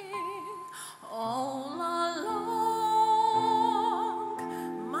 all along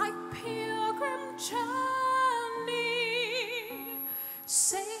my pilgrim journey,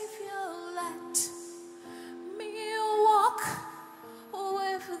 Savior, let me walk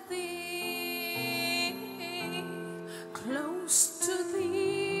with thee.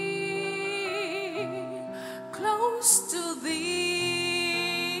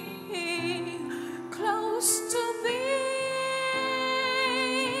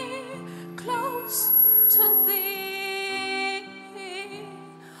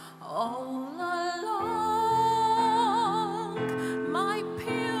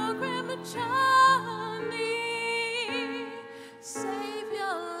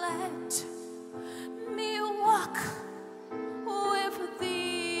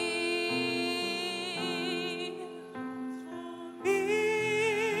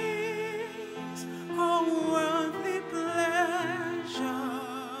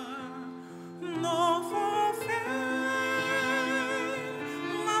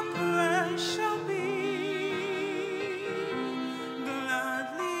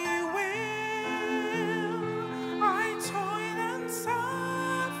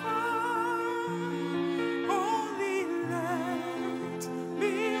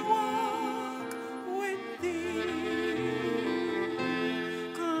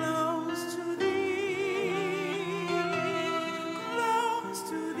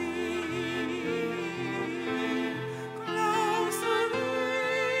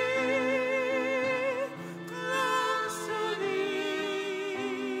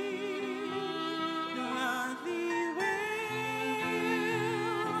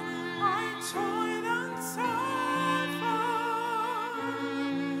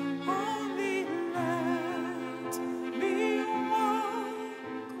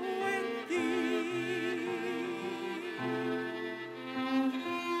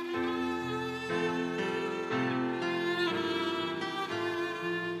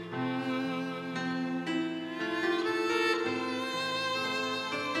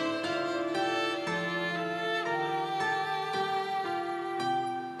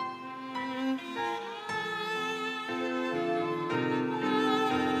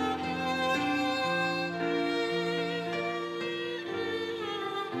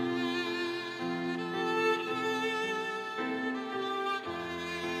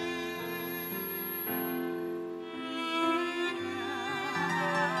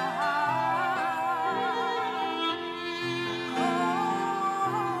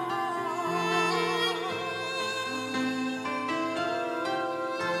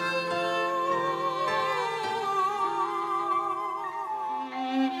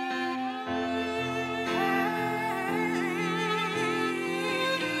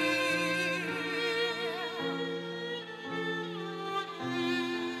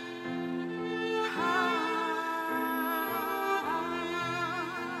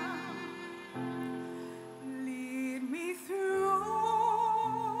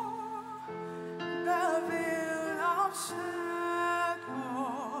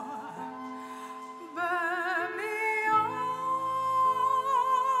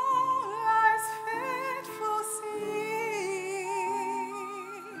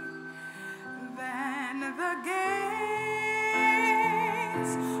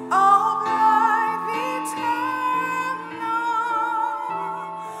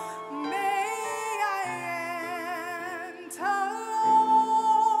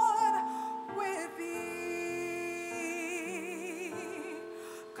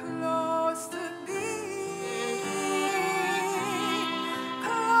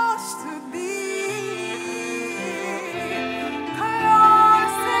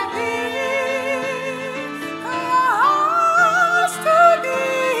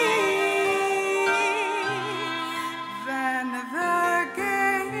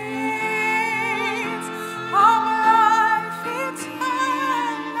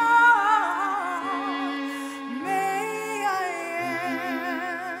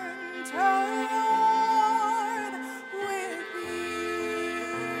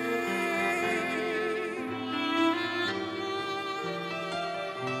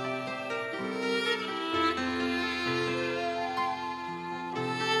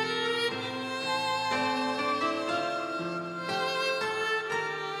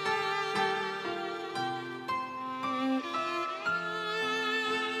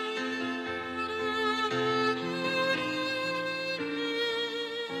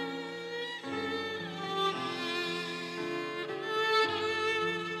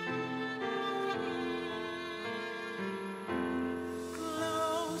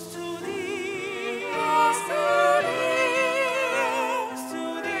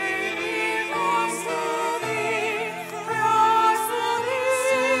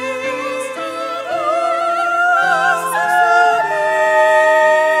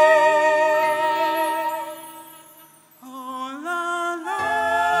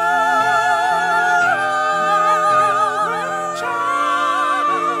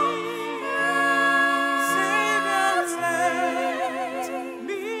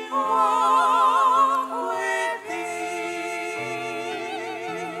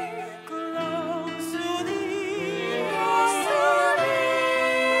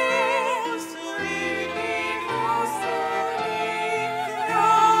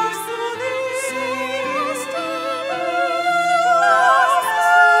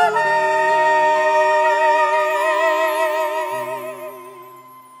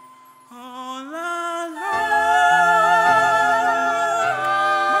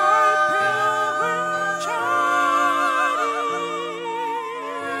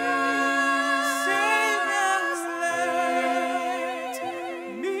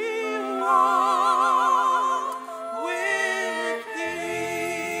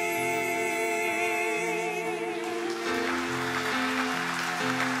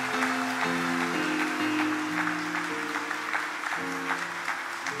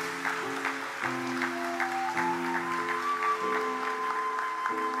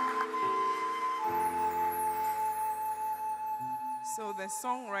 So the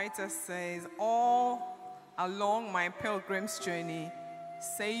songwriter says, all along my pilgrim's journey,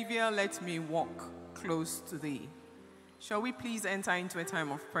 Savior, let me walk close to thee. Shall we please enter into a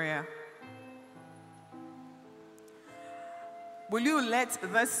time of prayer? Will you let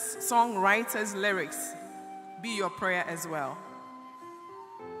this songwriter's lyrics be your prayer as well?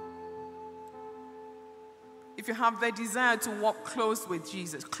 If you have the desire to walk close with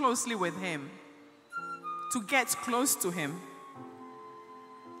Jesus, closely with him, to get close to him,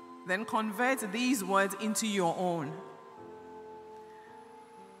 then convert these words into your own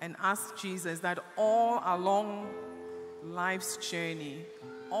and ask Jesus that all along life's journey,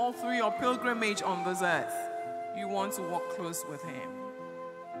 all through your pilgrimage on this earth, you want to walk close with him.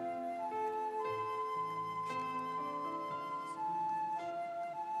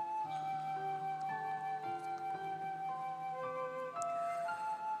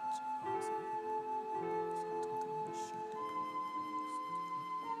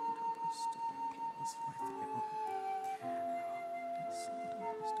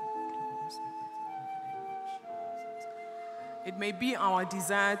 It may be our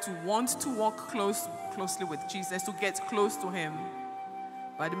desire to want to walk closely with Jesus, to get close to him.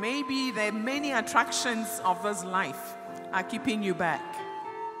 But maybe the many attractions of this life are keeping you back.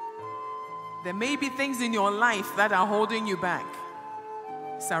 There may be things in your life that are holding you back.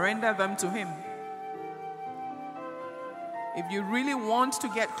 Surrender them to him. If you really want to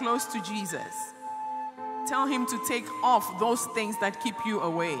get close to Jesus, tell him to take off those things that keep you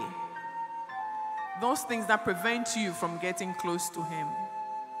away. Those things that prevent you from getting close to him.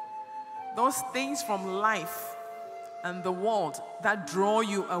 Those things from life and the world that draw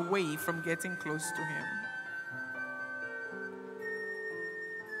you away from getting close to him.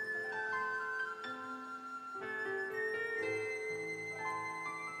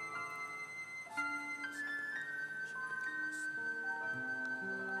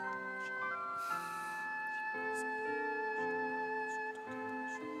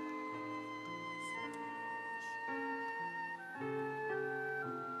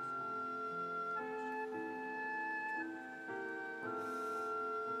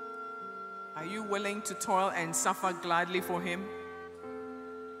 Are you willing to toil and suffer gladly for him?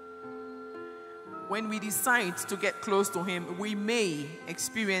 When we decide to get close to him, we may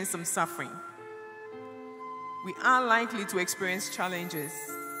experience some suffering. We are likely to experience challenges.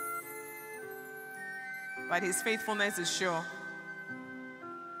 But his faithfulness is sure.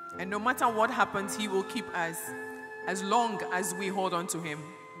 And no matter what happens, he will keep us as long as we hold on to him.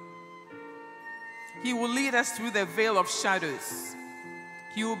 He will lead us through the veil of shadows.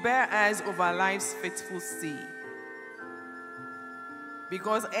 He will bear us over life's fateful sea.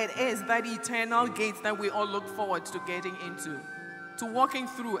 Because it is that eternal gate that we all look forward to getting into, to walking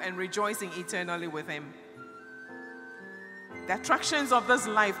through and rejoicing eternally with him. The attractions of this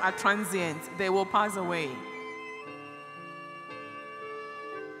life are transient. They will pass away.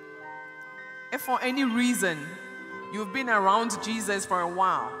 If for any reason you've been around Jesus for a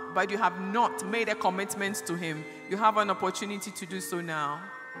while, but you have not made a commitment to him, you have an opportunity to do so now.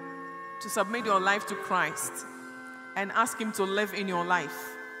 To submit your life to Christ and ask him to live in your life.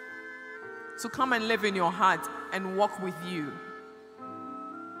 To come and live in your heart and walk with you.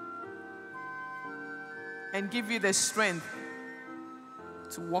 And give you the strength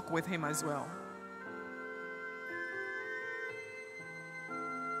to walk with him as well.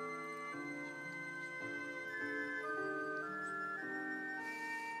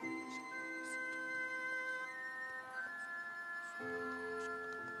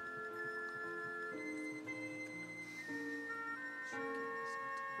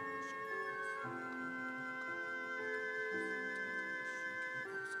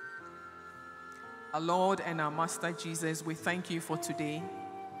 Our Lord and our Master Jesus, we thank you for today.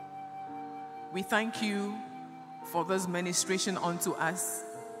 We thank you for this ministration unto us.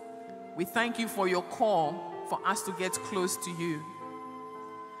 We thank you for your call for us to get close to you.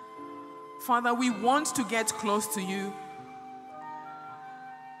 Father, we want to get close to you,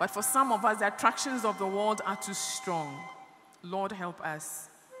 but for some of us, the attractions of the world are too strong. Lord, help us.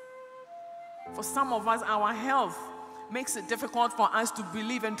 For some of us, our health makes it difficult for us to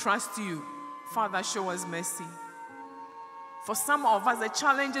believe and trust you. Father, show us mercy. For some of us, the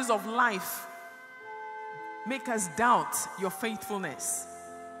challenges of life make us doubt your faithfulness.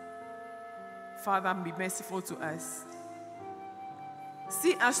 Father, be merciful to us.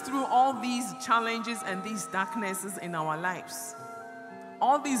 See us through all these challenges and these darknesses in our lives,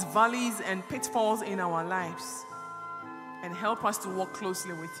 all these valleys and pitfalls in our lives, and help us to walk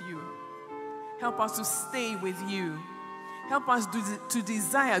closely with you. Help us to stay with you. Help us to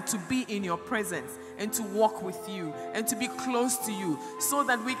desire to be in your presence and to walk with you and to be close to you so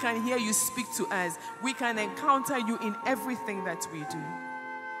that we can hear you speak to us. We can encounter you in everything that we do.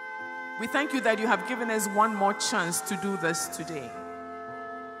 We thank you that you have given us one more chance to do this today.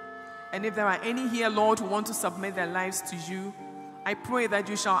 And if there are any here, Lord, who want to submit their lives to you, I pray that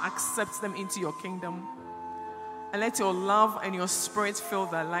you shall accept them into your kingdom. And let your love and your spirit fill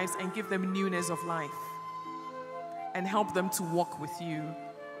their lives and give them newness of life. And help them to walk with you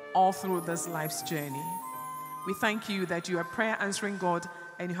all through this life's journey. We thank you that you are prayer answering God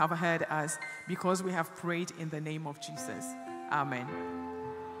and you have heard us because we have prayed in the name of Jesus. Amen.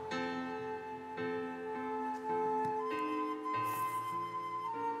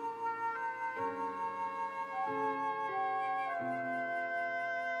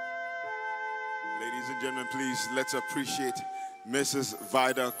 Ladies and gentlemen, please, let's appreciate Mrs.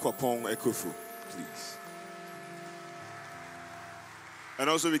 Vida Kwapong Ekufu, please. And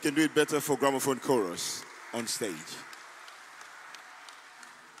also we can do it better for Gramophone Chorus on stage.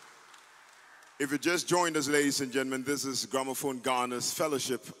 If you just joined us, ladies and gentlemen, this is Gramophone Ghana's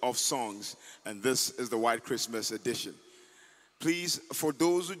Fellowship of Songs, and this is the White Christmas edition. Please, for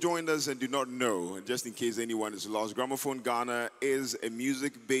those who joined us and do not know, just in case anyone is lost, Gramophone Ghana is a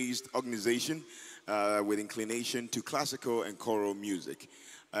music-based organization with inclination to classical and choral music.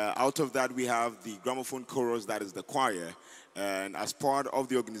 Out of that, we have the Gramophone Chorus, that is the choir. And as part of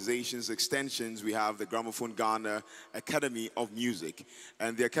the organization's extensions, we have the Gramophone Ghana Academy of Music.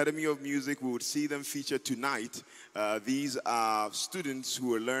 And the Academy of Music, we would see them featured tonight. These are students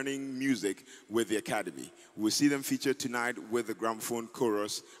who are learning music with the Academy. We'll see them featured tonight with the Gramophone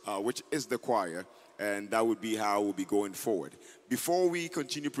Chorus, which is the choir. And that would be how we'll be going forward. Before we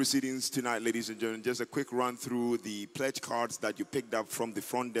continue proceedings tonight, ladies and gentlemen, just a quick run through the pledge cards that you picked up from the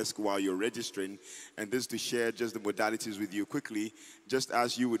front desk while you're registering. And this to share just the modalities with you quickly. Just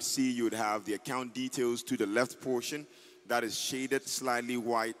as you would see, you would have the account details to the left portion. That is shaded slightly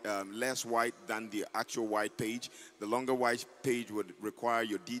white, less white than the actual white page. The longer white page would require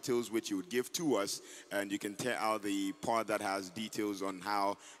your details, which you would give to us, and you can tear out the part that has details on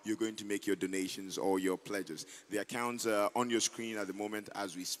how you're going to make your donations or your pledges. The accounts are on your screen at the moment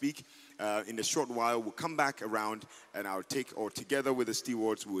as we speak. In a short while, we'll come back around and I'll take, or together with the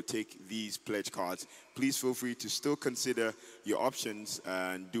stewards, we will take these pledge cards. Please feel free to still consider your options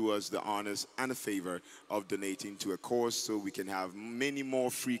and do us the honors and a favor of donating to a cause so we can have many more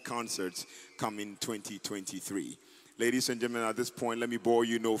free concerts come in 2023. Ladies and gentlemen, at this point, let me bore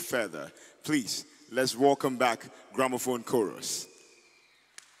you no further. Please, let's welcome back Gramophone Chorus.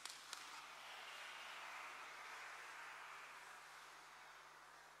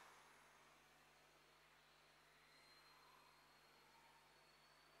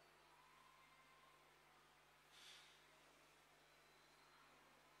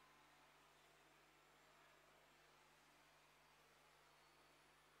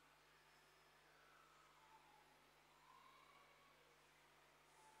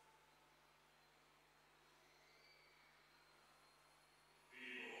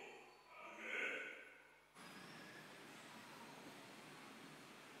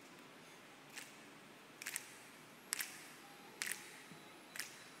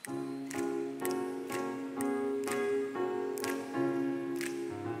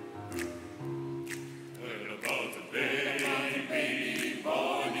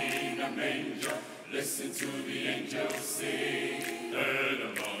 Listen to the angels sing. Heard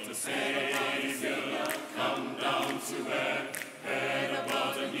about a Savior come down to earth. Heard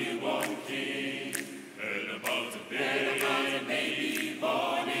about a newborn King. Heard about a baby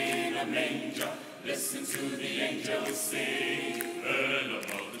born in a manger. Listen to the angels sing. Heard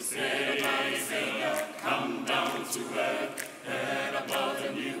about the Savior come down to earth. Heard about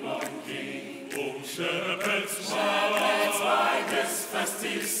a newborn King. Oh, shepherds, why this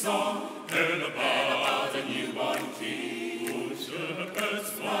festive song? Heard about a newborn King. Oh,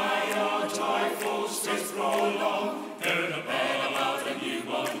 shepherds, why your joyful strains prolong? Heard about a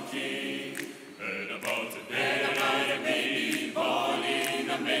newborn King. Heard about a baby born in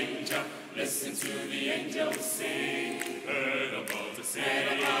a manger. Listen to the angels sing. Heard about the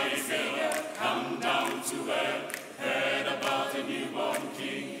Savior come down to earth. Heard about a newborn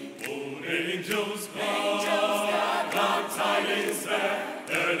King. Oh, angels, glad tidings there.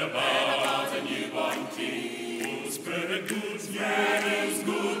 Heard about a newborn King. Oh, spread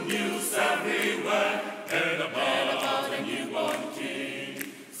good news everywhere. Heard about a newborn King.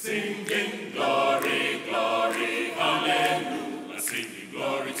 Singing glory, glory, hallelujah. Singing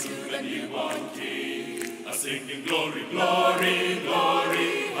glory to the newborn King. Singing glory, glory,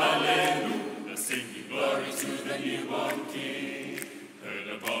 glory, hallelujah. Singing glory to the the newborn King. Heard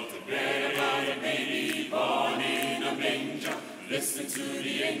about the baby born in a manger. Listen to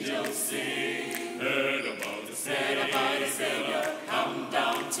the angels sing. Heard about the Savior come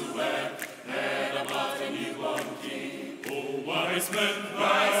down to earth. Heard about the newborn King. Oh, wise men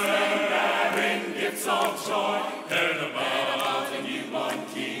bearing gifts of joy. Heard about the newborn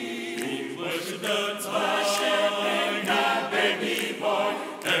King. Worship the baby boy.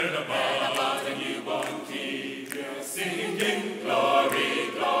 Heard about the newborn King. Singing glory,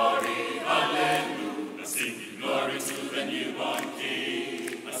 glory, hallelujah. Singing glory to the newborn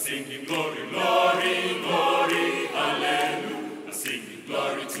King. Singing glory, glory, glory, hallelujah. Singing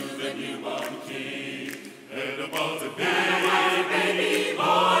glory to the newborn King. Heard about the baby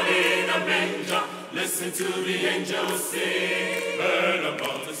born in a manger. Listen to the angels sing. Heard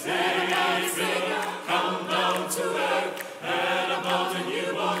about the Savior come down to earth. Heard about the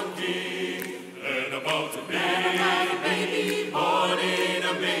newborn King. Heard about the baby born in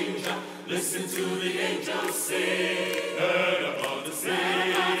a manger. Listen to the angels sing. Heard about the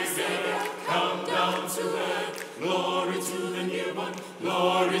Savior come down to earth. Glory to the newborn,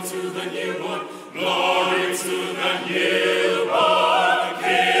 glory to the newborn, glory to the newborn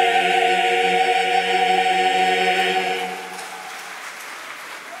King.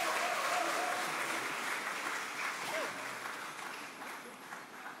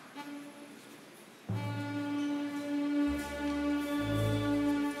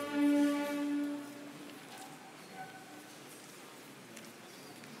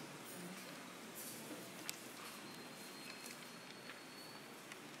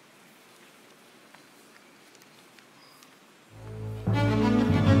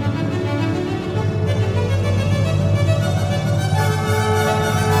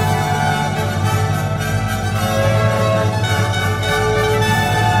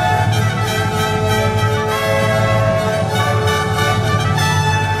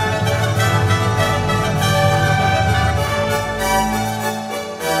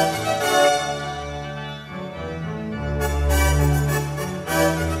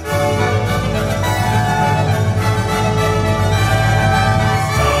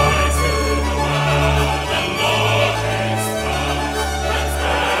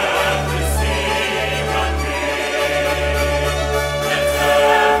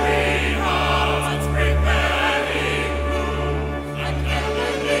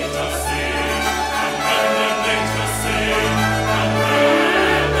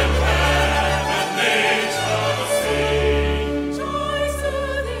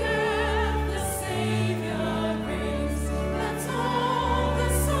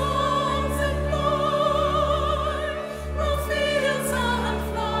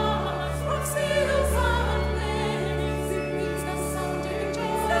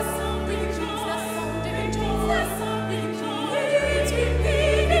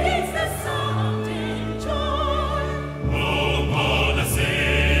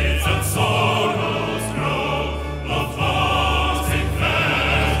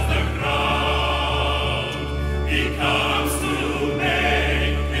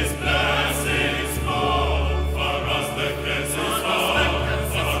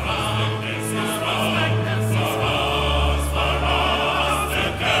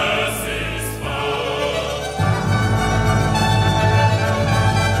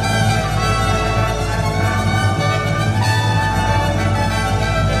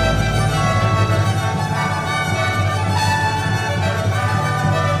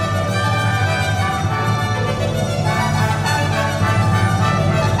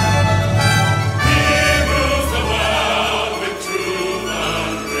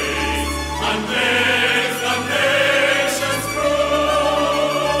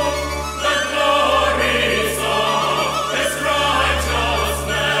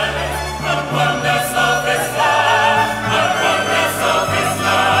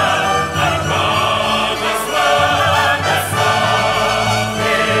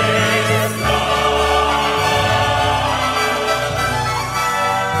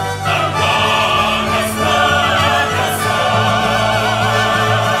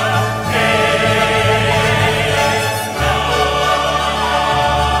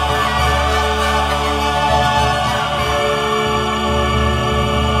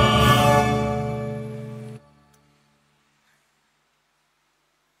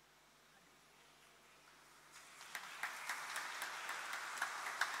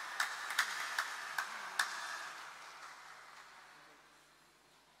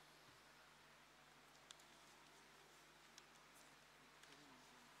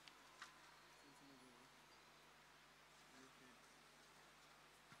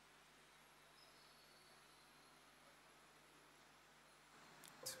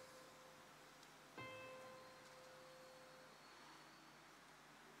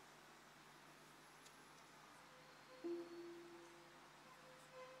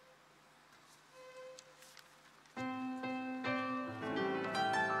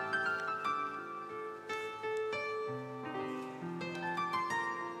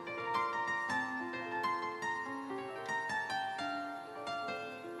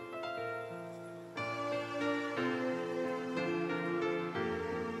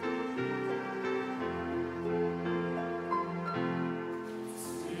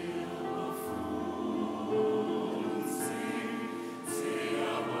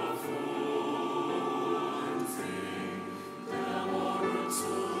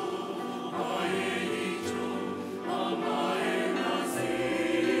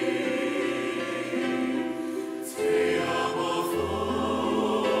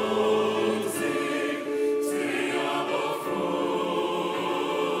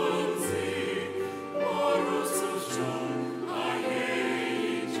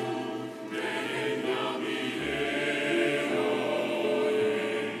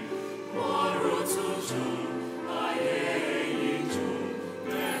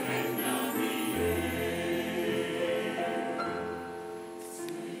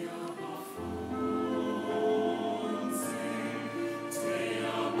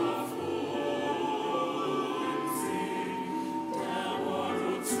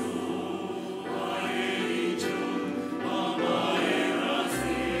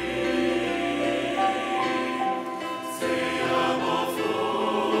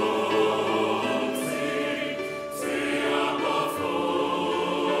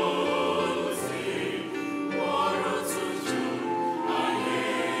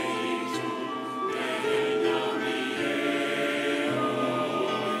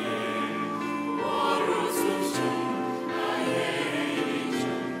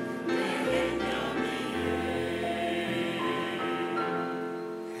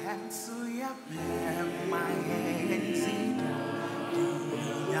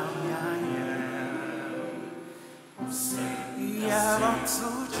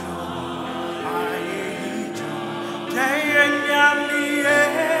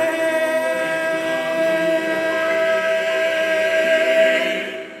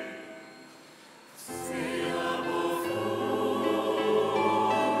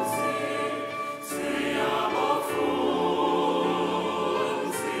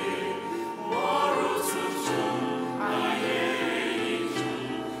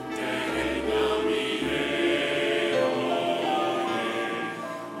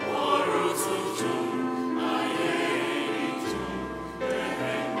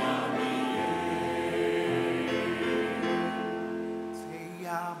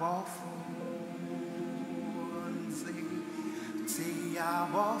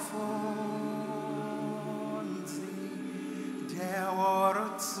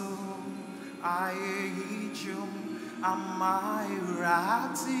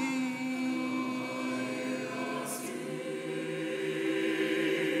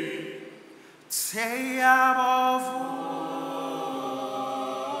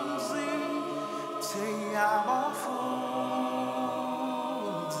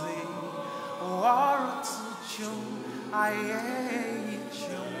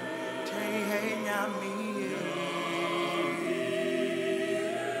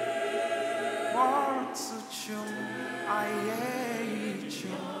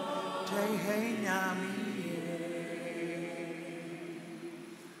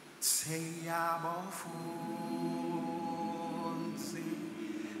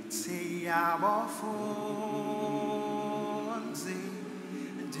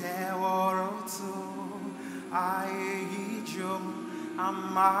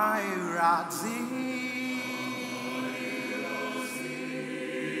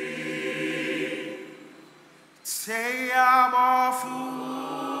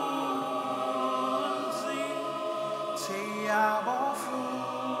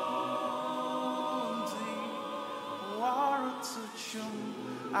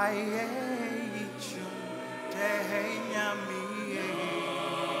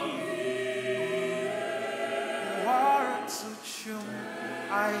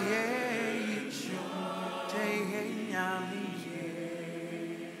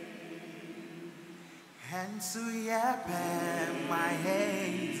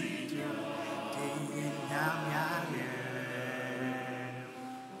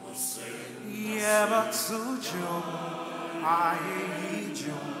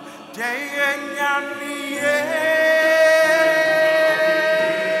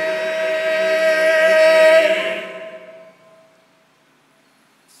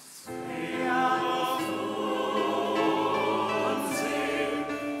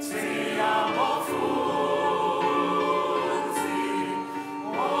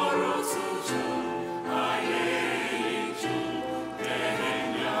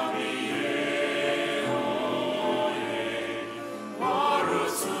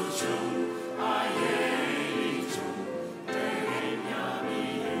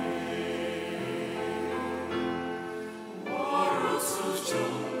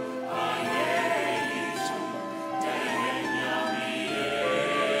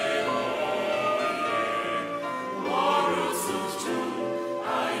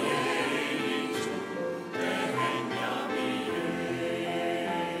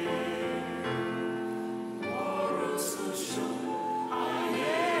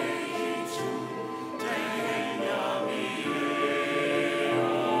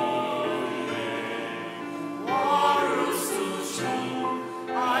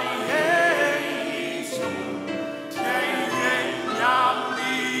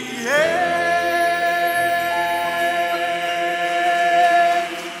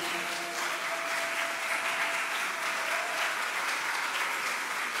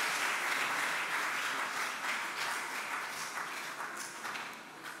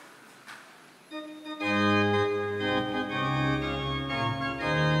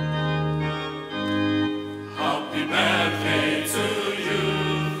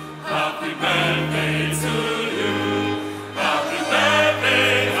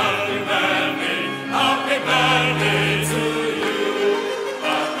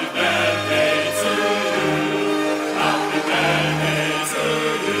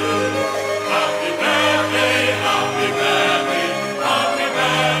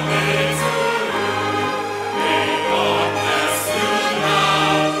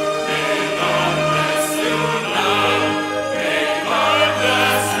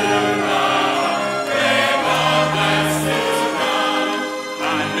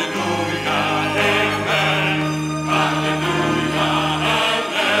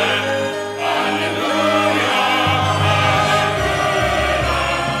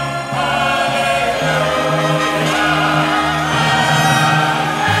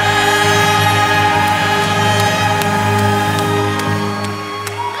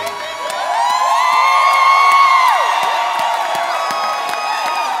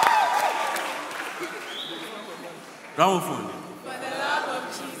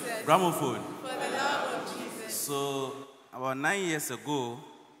 Gramophone. So, about 9 years ago,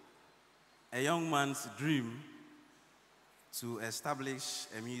 a young man's dream to establish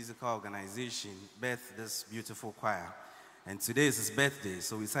a musical organization birthed this beautiful choir. And today is his birthday,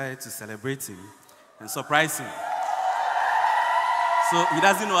 so we decided to celebrate him and surprise him. So he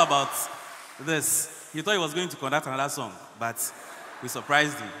doesn't know about this. He thought he was going to conduct another song, but we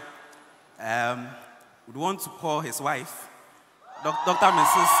surprised him. We want to call his wife, Dr.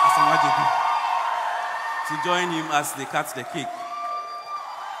 Mrs. Asamoah-Gyadu, to join him as they cut the cake.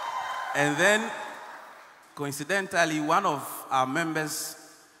 And then, coincidentally, one of our members'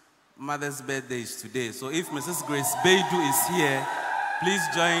 mother's birthday is today. So if Mrs. Grace Beidu is here, please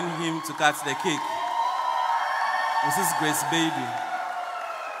join him to cut the cake. Mrs. Grace Beidu,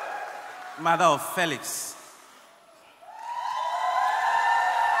 mother of Felix.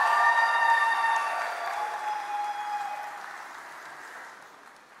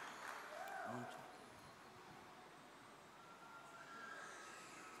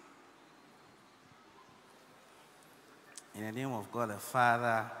 In the name of God the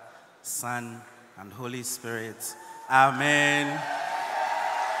Father, Son, and Holy Spirit. Amen.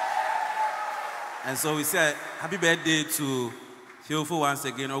 And so we say happy birthday to Theophil once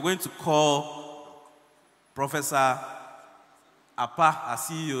again. We're going to call Professor Apa, our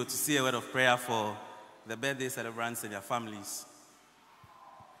CEO, to say a word of prayer for the birthday celebrants and their families.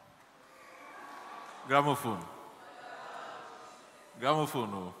 Gramophone.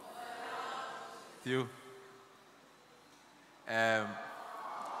 Gramophone, no. Theo.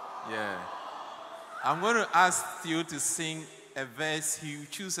 Yeah. I'm going to ask Theo to sing a verse. He will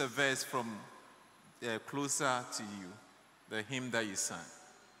choose a verse from Closer to You, the hymn that you sang.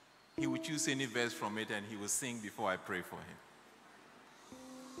 He will choose any verse from it and he will sing before I pray for him.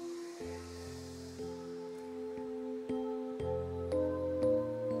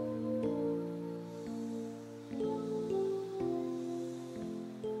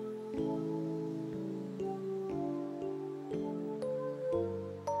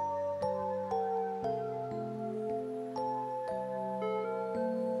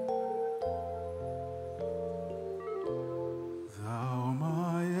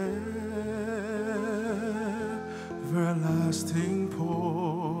 Everlasting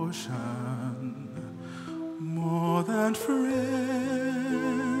portion, more than friend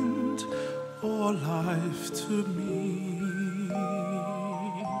or life to me,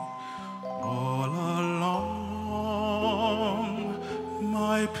 all along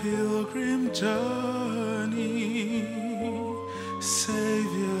my pilgrim journey,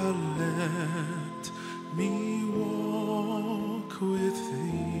 Savior, let me walk with thee.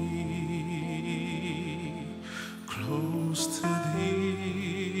 Close to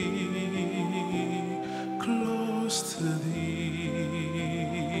thee, close to thee,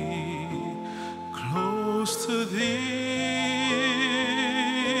 close to thee,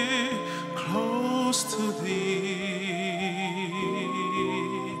 close to thee,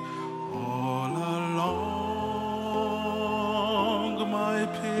 all along my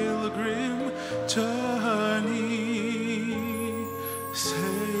pilgrim journey,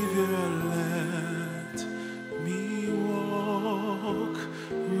 Savior, let me walk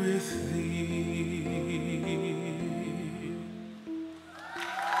with thee.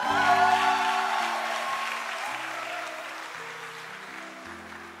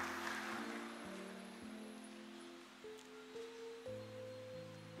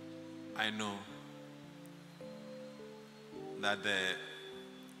 I know that the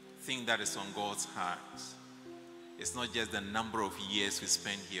thing that is on God's heart is not just the number of years we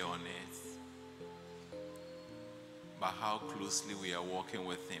spend here on earth, but how closely we are walking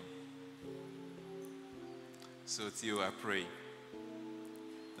with Him. So, Theo, I pray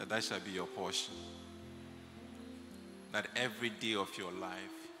that that shall be your portion. That every day of your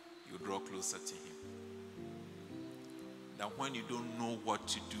life, you draw closer to Him. That when you don't know what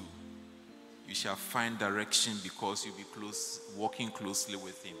to do, you shall find direction because you'll be walking closely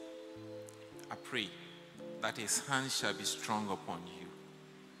with Him. I pray that His hand shall be strong upon you.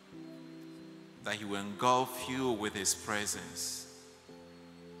 That He will engulf you with His presence.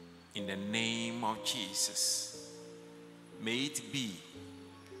 In the name of Jesus. May it be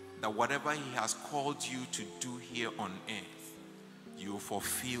that whatever He has called you to do here on earth, you will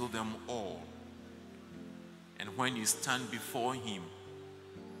fulfill them all. And when you stand before Him,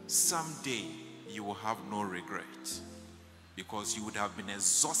 someday you will have no regret, because you would have been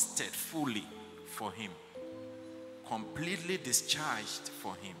exhausted fully for Him, completely discharged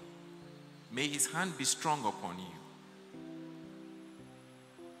for Him. May His hand be strong upon you.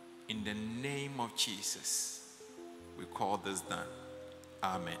 In the name of Jesus, we call this done.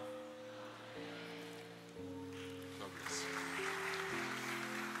 Amen.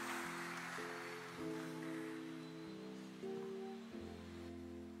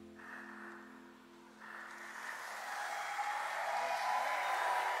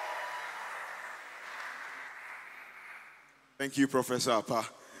 Thank you, Professor Apa.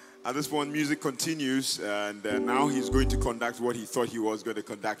 At this point, music continues, and now he's going to conduct what he thought he was going to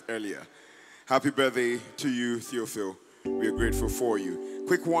conduct earlier. Happy birthday to you, Theophil. We are grateful for you.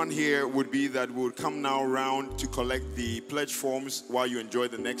 Quick one here would be that we'll come now round to collect the pledge forms while you enjoy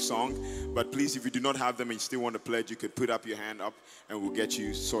the next song. But please, if you do not have them and you still want to pledge, you could put up your hand up and we'll get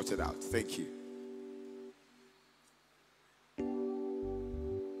you sorted out. Thank you.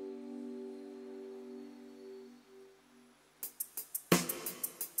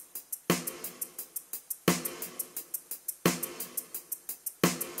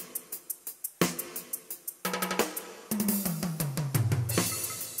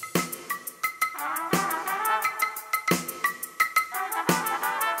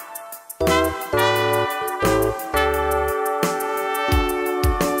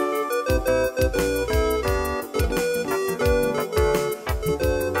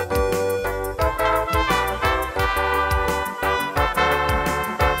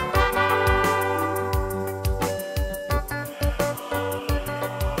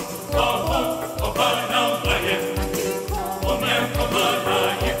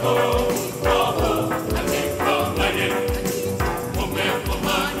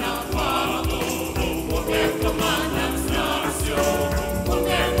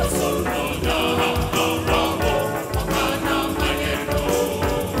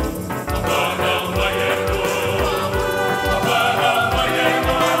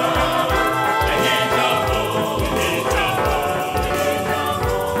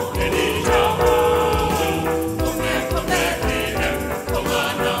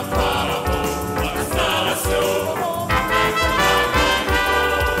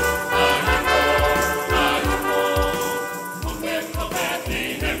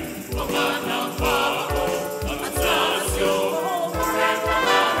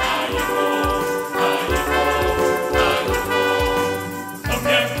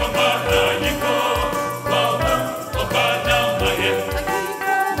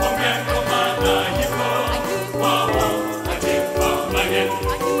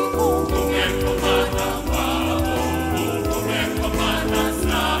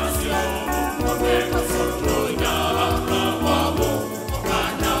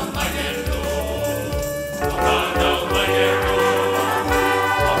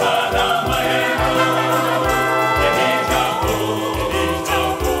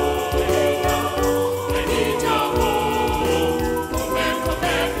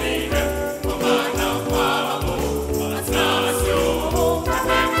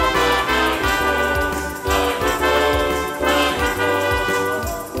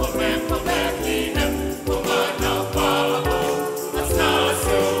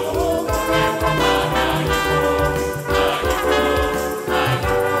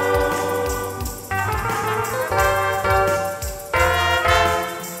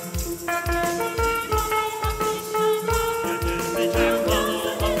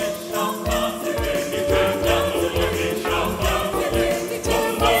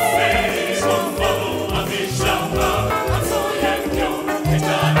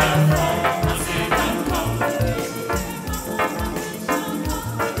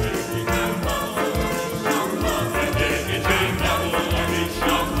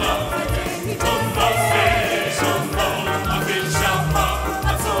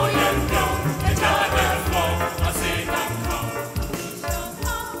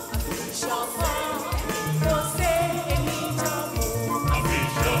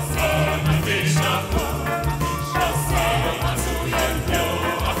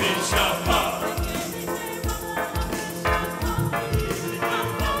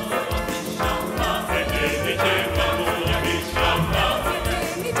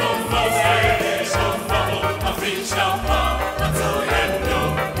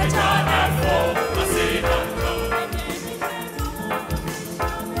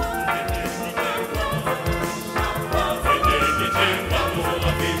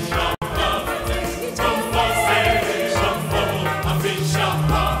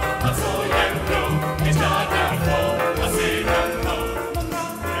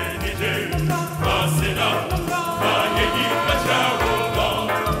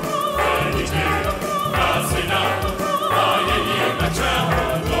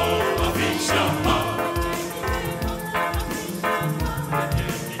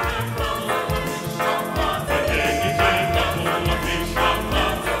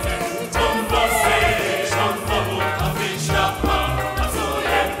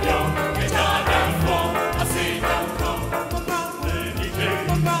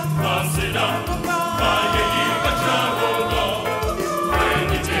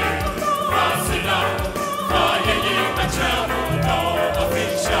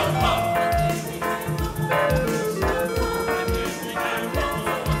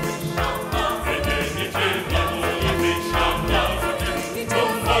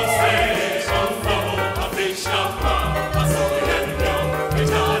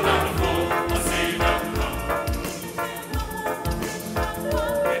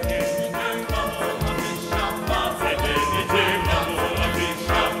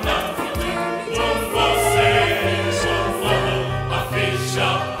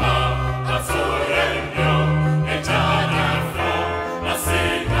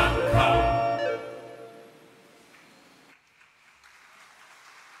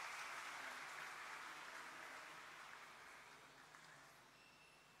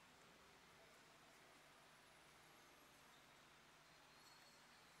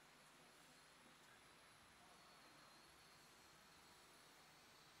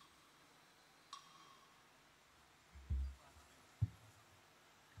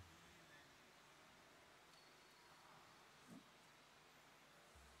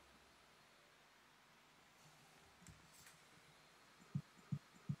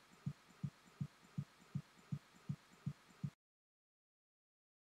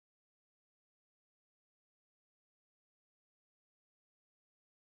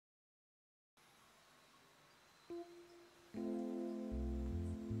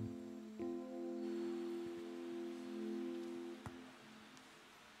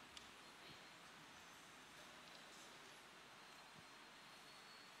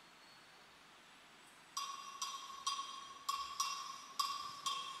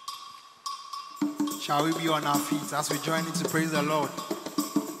 Shall we be on our feet as we join in to praise the Lord?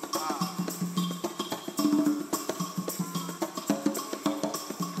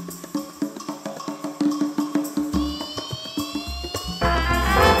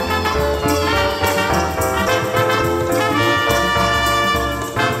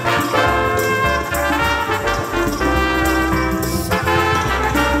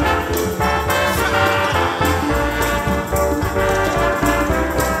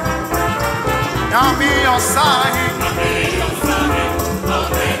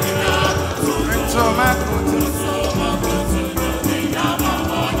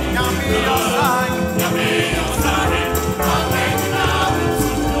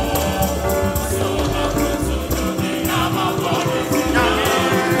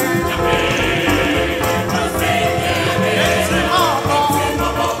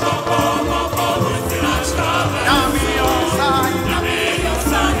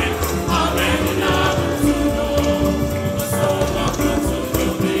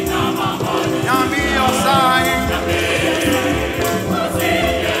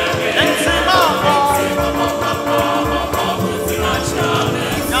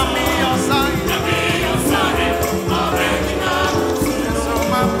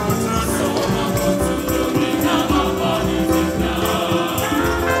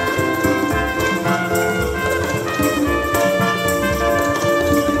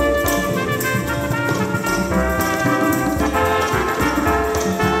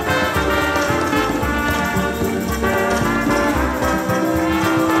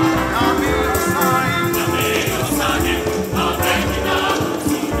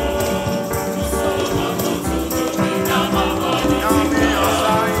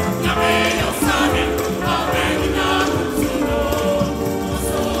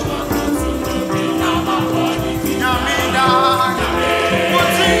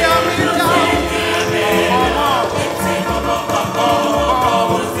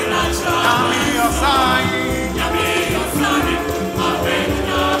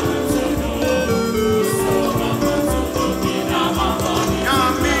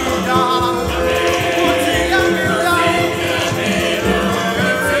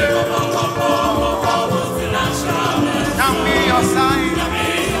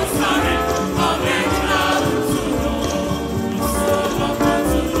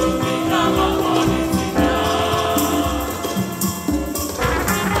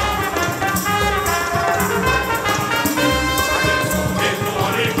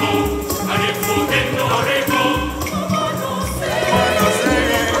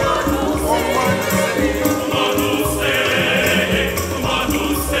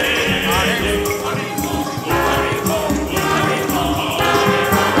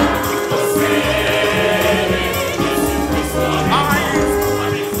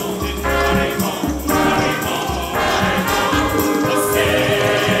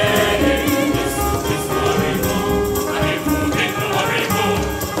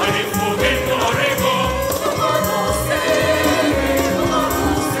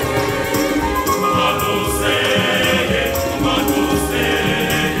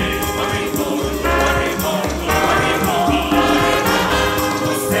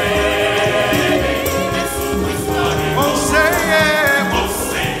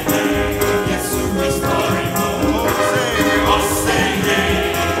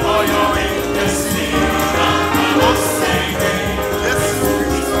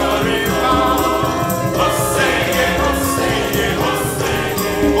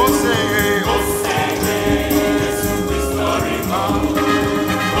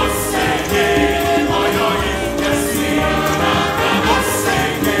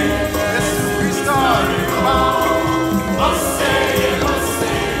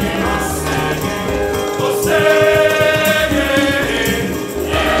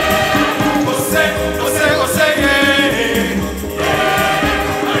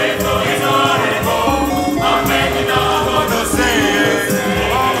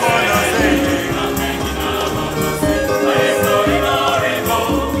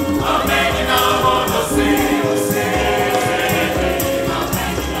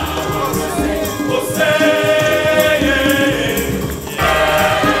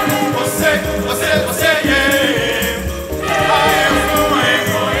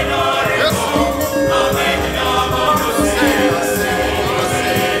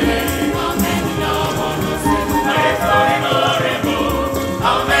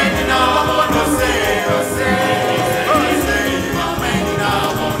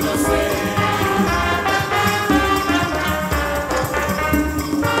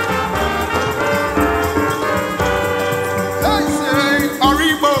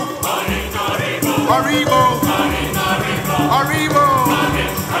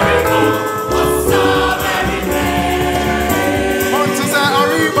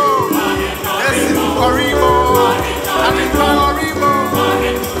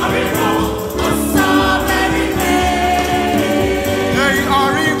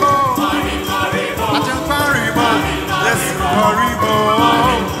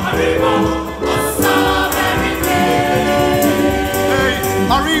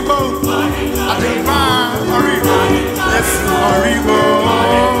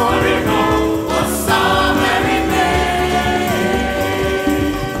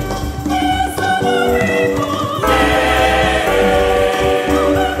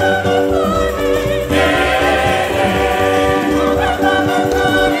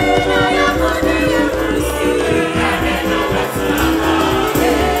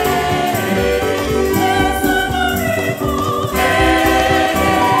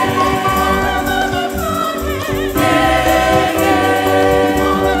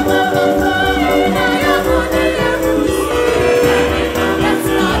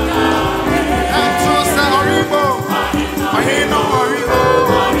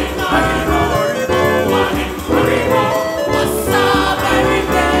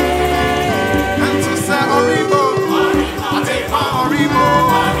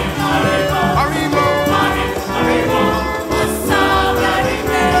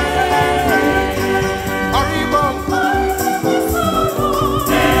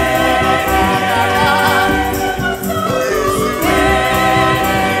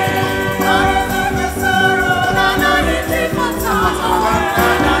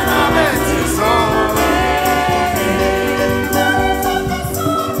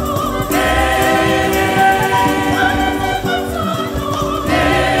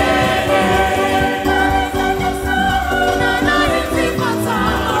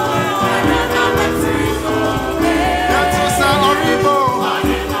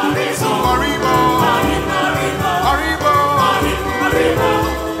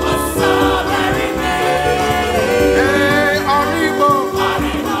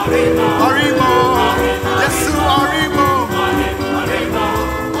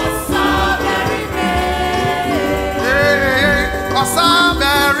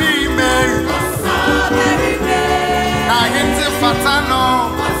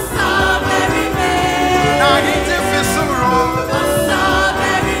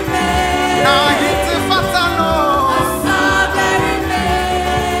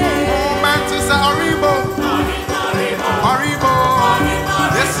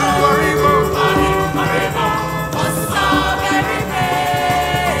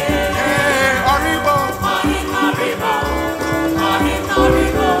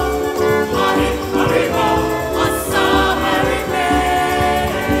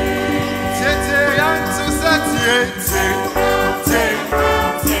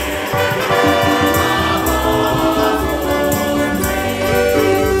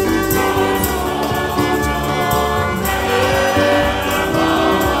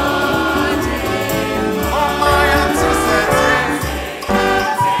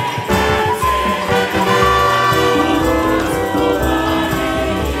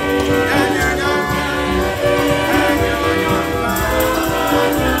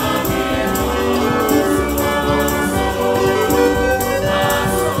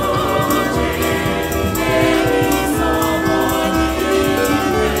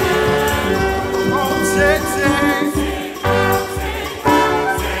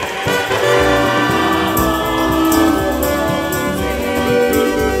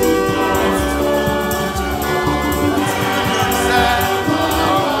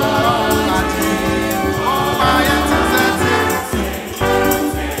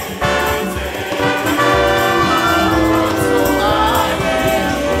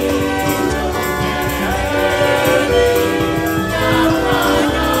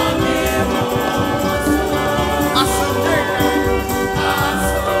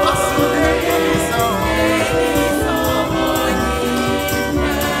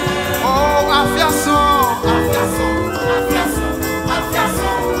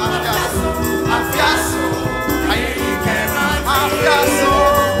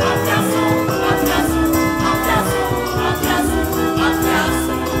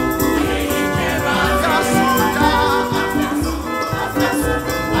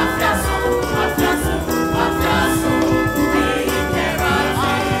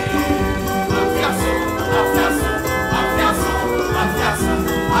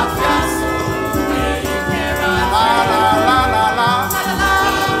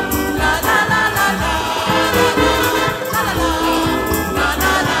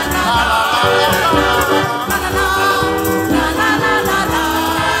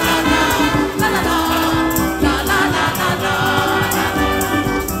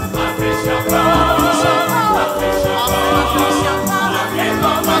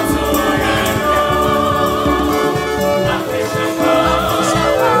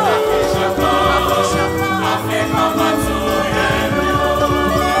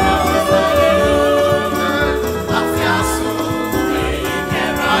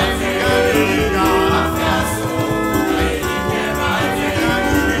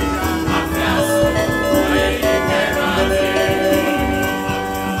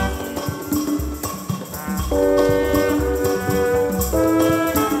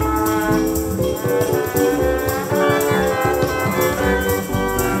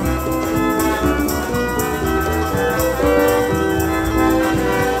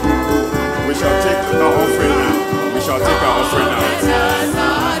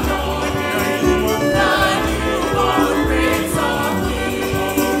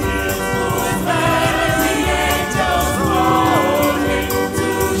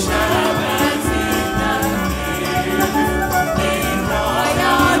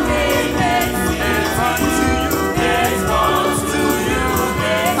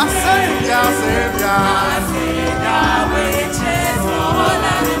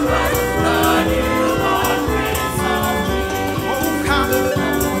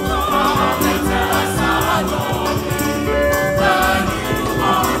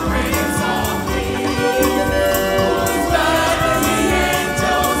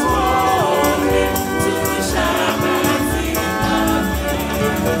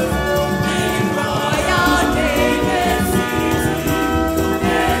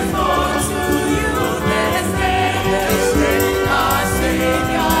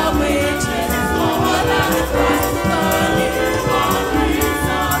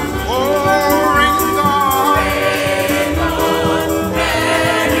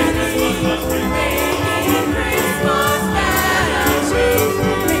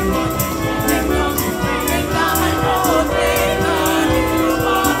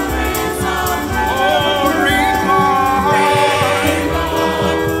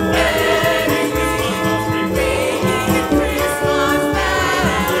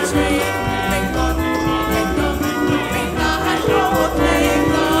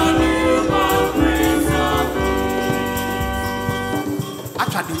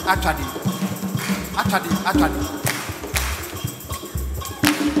 Actually.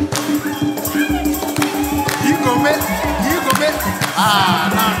 You go, man.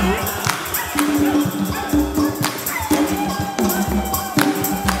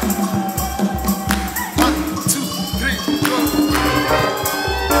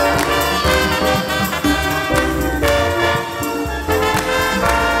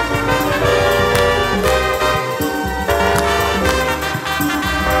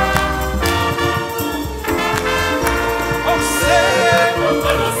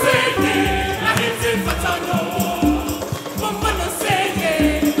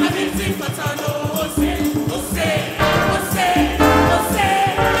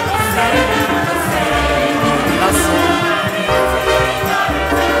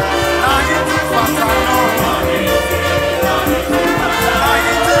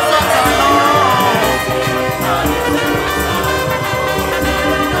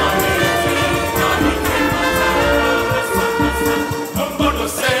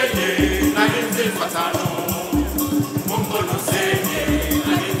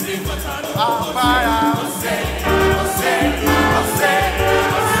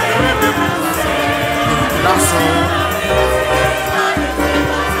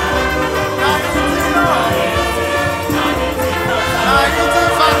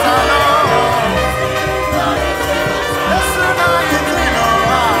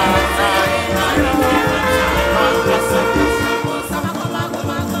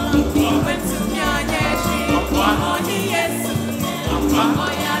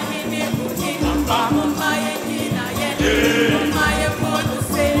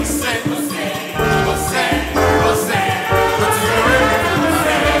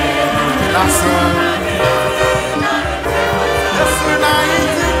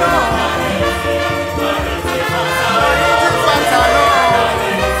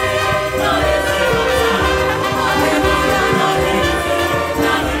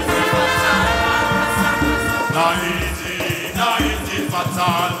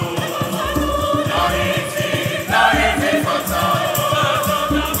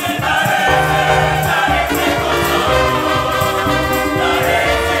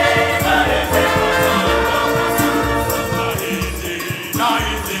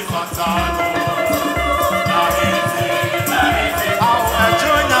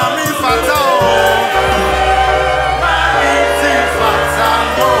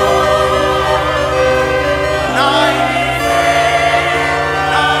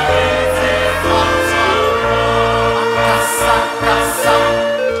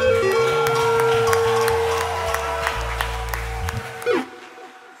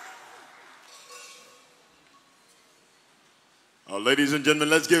 Ladies and gentlemen,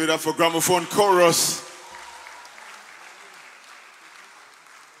 let's give it up for Gramophone Chorus.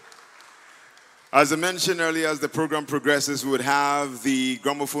 As I mentioned earlier, as the program progresses, we would have the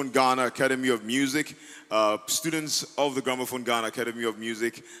Gramophone Ghana Academy of Music. Students of the Gramophone Ghana Academy of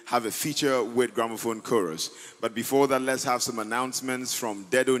Music have a feature with Gramophone Chorus. But before that, let's have some announcements from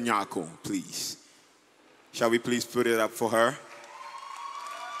Dedo Nyako, please. Shall we please put it up for her?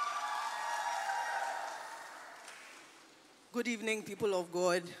 Good evening, people of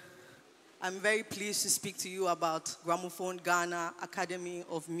God. I'm very pleased to speak to you about Gramophone Ghana Academy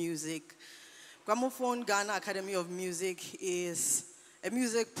of Music. Gramophone Ghana Academy of Music is a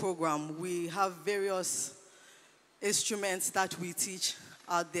music program. We have various instruments that we teach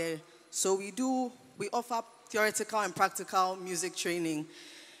out there. So we offer theoretical and practical music training.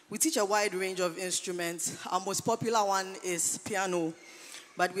 We teach a wide range of instruments. Our most popular one is piano.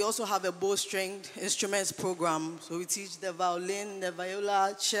 But we also have a bow-stringed instruments program. So we teach the violin, the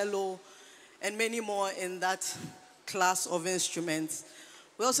viola, cello, and many more in that class of instruments.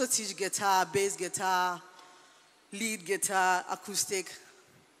 We also teach guitar, bass guitar, lead guitar, acoustic,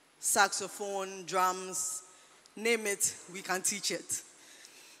 saxophone, drums, name it, we can teach it.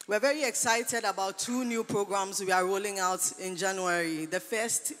 We're very excited about 2 new programs we are rolling out in January. The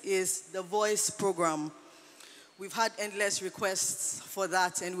first is the Voice program. We've had endless requests for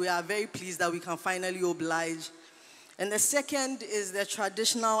that, and we are very pleased that we can finally oblige. And the second is the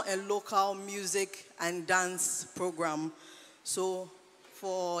traditional and local music and dance program. So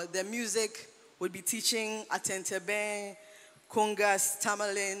for the music, we'll be teaching atentebe, congas,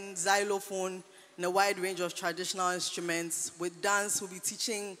 tamale, xylophone, and a wide range of traditional instruments. With dance, we'll be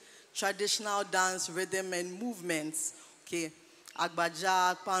teaching traditional dance, rhythm, and movements. Okay,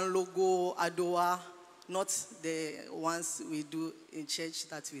 agbaja, panlogo, adoa, not the ones we do in church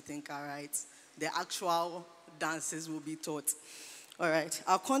that we think are right. The actual dances will be taught. All right,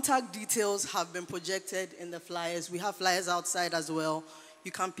 our contact details have been projected in the flyers. We have flyers outside as well.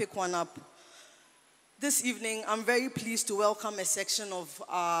 You can pick one up. This evening, I'm very pleased to welcome a section of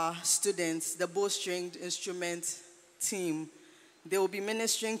our students, the bowstringed instrument team. They will be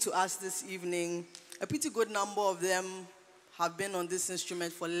ministering to us this evening. A pretty good number of them have been on this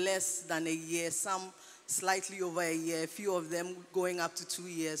instrument for less than a year, some slightly over a year, a few of them going up to 2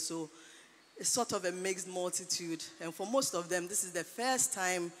 years. So it's sort of a mixed multitude. And for most of them, this is the first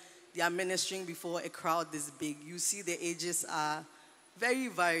time they are ministering before a crowd this big. You see the ages are very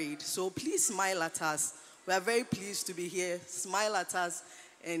varied. So please smile at us. We are very pleased to be here. Smile at us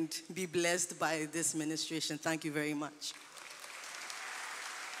and be blessed by this ministration. Thank you very much.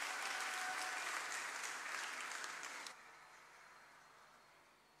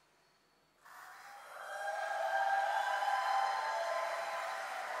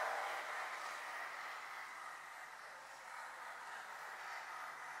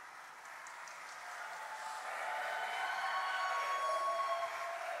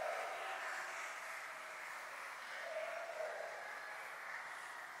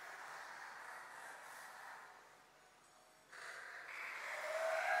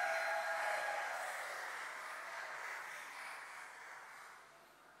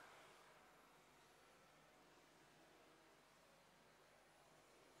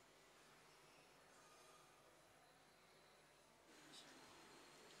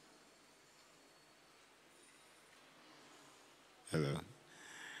 Hello.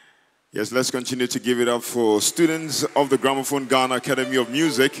 Yes, let's continue to give it up for students of the Gramophone Ghana Academy of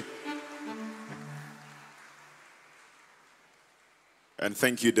Music. And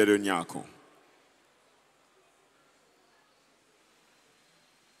thank you, Dedo Nyako.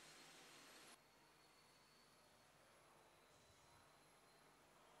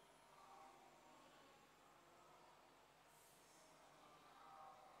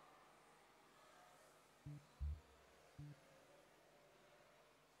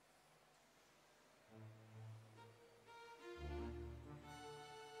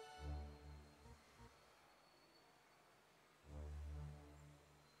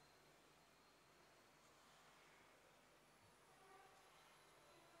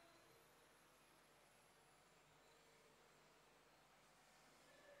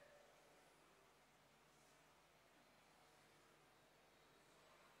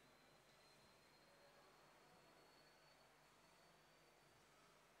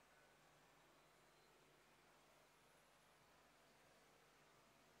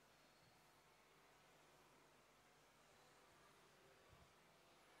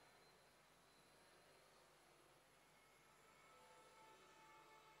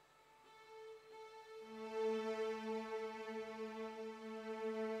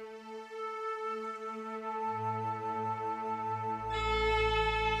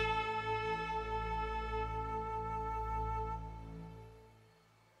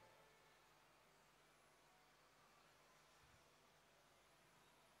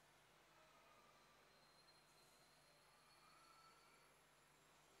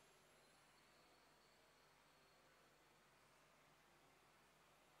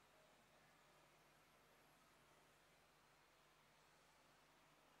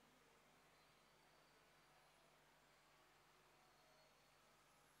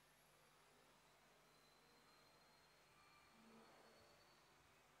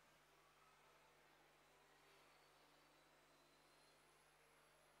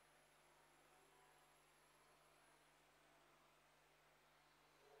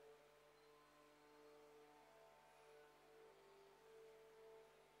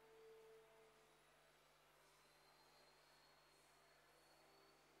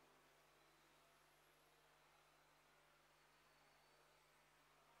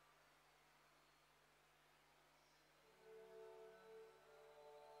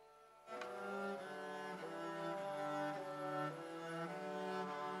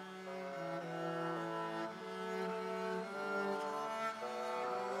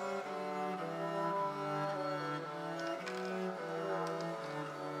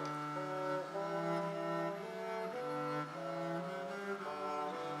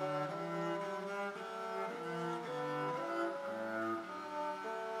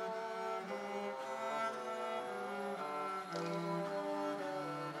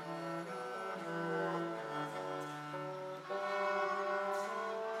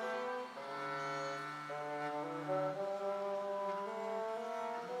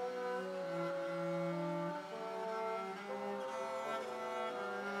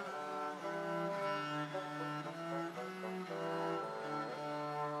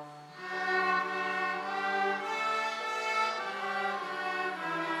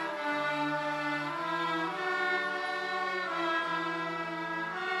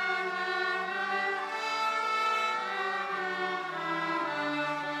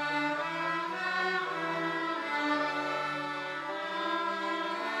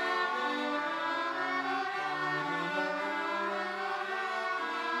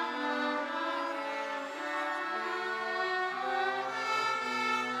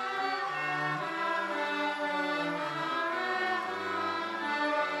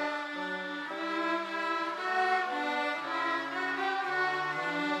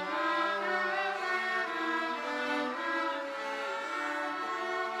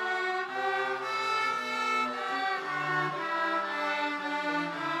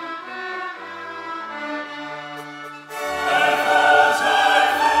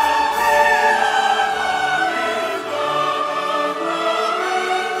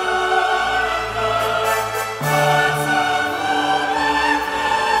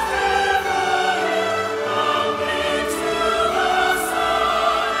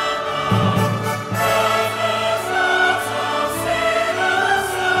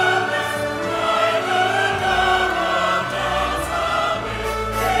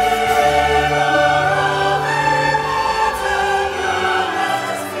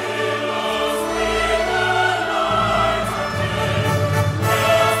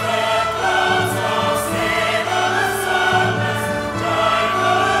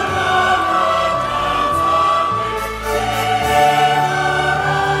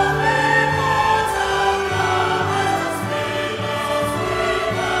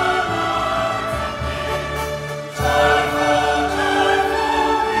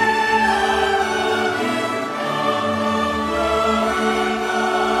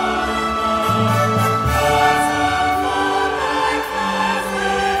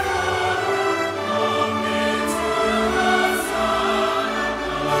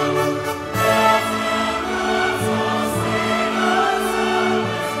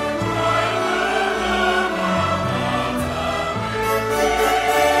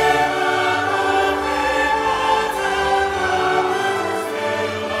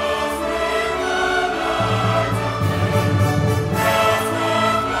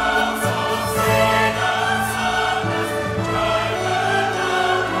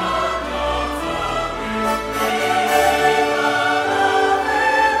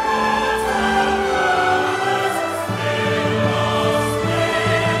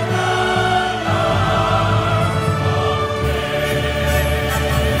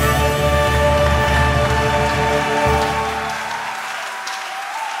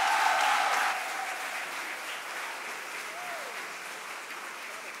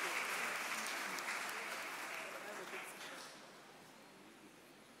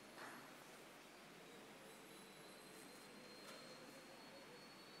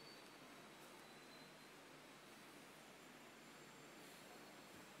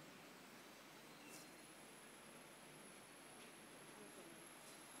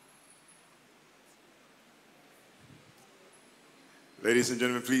 Ladies and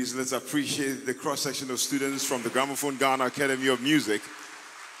gentlemen, please let's appreciate the cross-section of students from the Gramophone Ghana Academy of Music.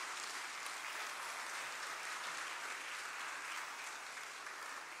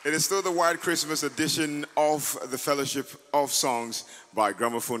 It is still the White Christmas edition of the Fellowship of Songs by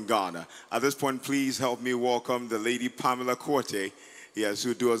Gramophone Ghana. At this point, please help me welcome the Lady Pamela Korte, yes,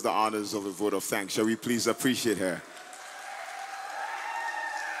 who do us the honors of a vote of thanks. Shall we please appreciate her?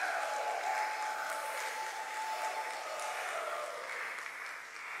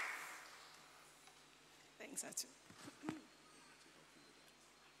 Thanks, Atu.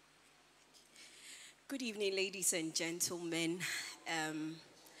 Good evening, ladies and gentlemen.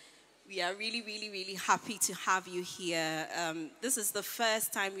 We are really happy to have you here. This is the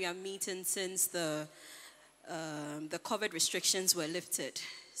first time we are meeting since the COVID restrictions were lifted.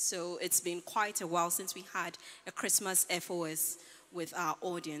 So it's been quite a while since we had a Christmas FOS with our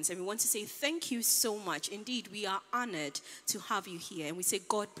audience. And we want to say thank you so much. Indeed, we are honored to have you here. And we say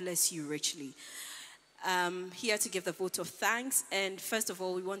God bless you richly. Here to give the vote of thanks. And first of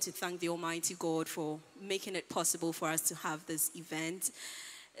all, we want to thank the Almighty God for making it possible for us to have this event.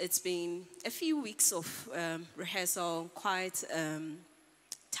 It's been a few weeks of rehearsal, quite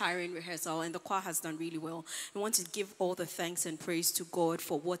tiring rehearsal, and the choir has done really well. We want to give all the thanks and praise to God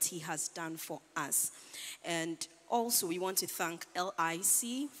for what He has done for us. And also, we want to thank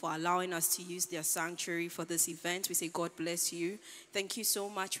LIC for allowing us to use their sanctuary for this event. We say, God bless you. Thank you so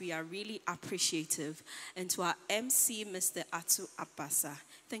much. We are really appreciative. And to our MC, Mr. Atu Abasa,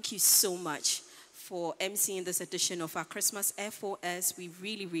 thank you so much for emceeing this edition of our Christmas FOS. We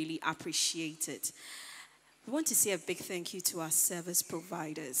really appreciate it. We want to say a big thank you to our service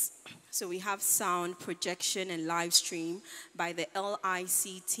providers. So we have sound, projection, and live stream by the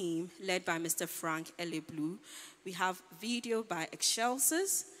LIC team led by Mr. Frank Eleblu. We have video by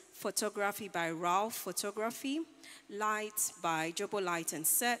Excelsis, photography by Ralph Photography, light by Jobo Light and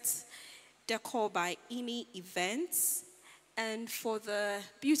Sets, decor by Ini Events, and for the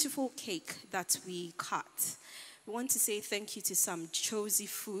beautiful cake that we cut, we want to say thank you to some Chosi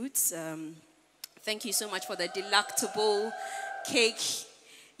Foods. Thank you so much for the delectable cake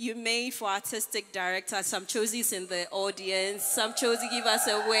you made for artistic director. Some Chosi's in the audience. Some Chosi, give us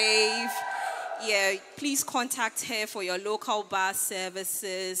a wave. Yeah, please contact her for your local bar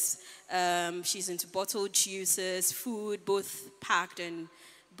services. She's into bottled juices, food, both packed and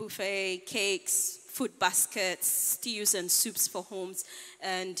buffet, cakes, food baskets, stews and soups for homes.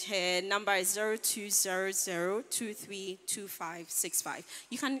 And her number is 0200232565.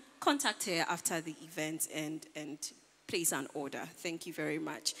 You can contact her after the event and place an order. Thank you very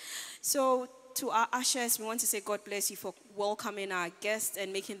much. So to our ushers, we want to say God bless you for welcoming our guests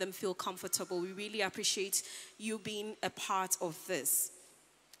and making them feel comfortable. We really appreciate you being a part of this.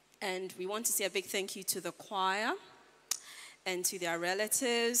 And we want to say a big thank you to the choir and to their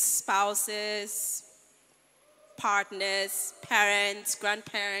relatives, spouses, partners, parents,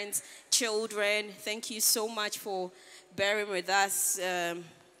 grandparents, children. Thank you so much for bearing with us.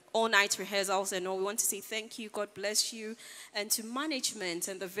 All night rehearsals and all. We want to say thank you, God bless you. And to management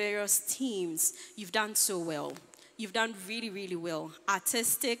and the various teams, you've done so well. You've done really well.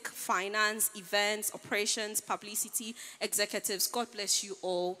 Artistic, finance, events, operations, publicity, executives, God bless you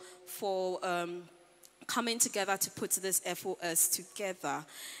all for coming together to put this FOS together.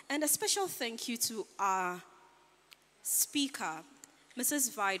 And a special thank you to our speaker,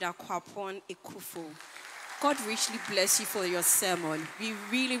 Mrs. Vida Kwapon Ekufo. God richly bless you for your sermon. We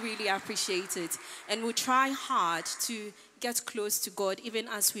really appreciate it. And we'll try hard to get close to God even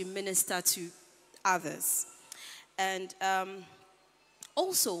as we minister to others. And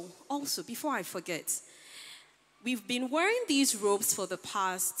also, before I forget, we've been wearing these robes for the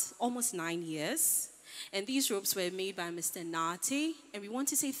past almost 9 years. And these robes were made by Mr. Nate. And we want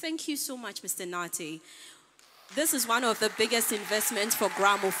to say thank you so much, Mr. Nate. This is one of the biggest investments for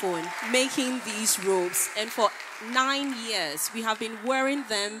Gramophone, making these robes. And for 9 years, we have been wearing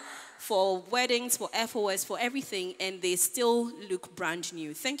them for weddings, for FOS, for everything, and they still look brand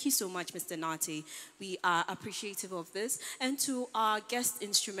new. Thank you so much, Mr. Nate. We are appreciative of this. And to our guest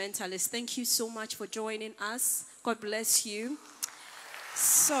instrumentalists, thank you so much for joining us. God bless you.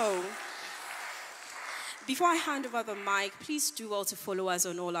 So, before I hand over the mic, please do well to follow us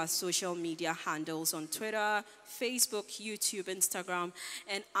on all our social media handles on Twitter, Facebook, YouTube, Instagram,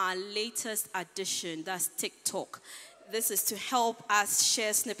 and our latest addition, that's TikTok. This is to help us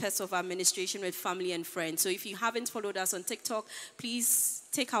share snippets of our administration with family and friends. So if you haven't followed us on TikTok, please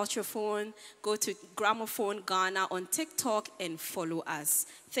take out your phone, go to Gramophone Ghana on TikTok and follow us.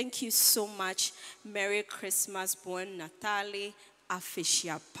 Thank you so much. Merry Christmas, Bon Natale.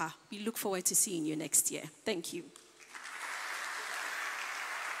 We look forward to seeing you next year. Thank you.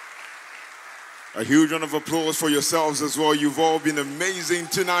 A huge round of applause for yourselves as well. You've all been amazing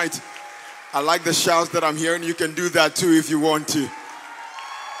tonight. I like the shouts that I'm hearing. You can do that too if you want to.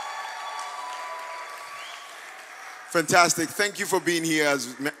 Fantastic. Thank you for being here,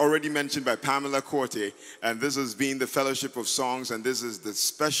 as already mentioned by Pamela Corte. And this has been the Fellowship of Songs, and this is the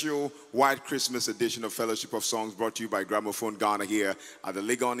special White Christmas edition of Fellowship of Songs brought to you by Gramophone Ghana here at the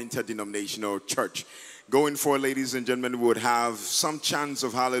Legon Interdenominational Church. Going forward, ladies and gentlemen, we would have some chants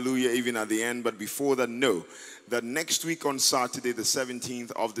of hallelujah even at the end, but before that, know that next week on Saturday, the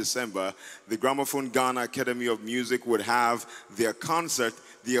 17th of December, the Gramophone Ghana Academy of Music would have their concert,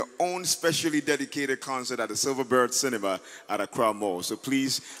 their own specially dedicated concert at the Silverbird Cinema at Accra Mall. So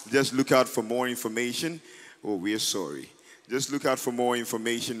please just look out for more information. Oh, we're sorry. Just look out for more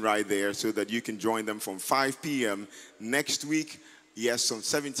information right there so that you can join them from 5 p.m. next week. Yes, on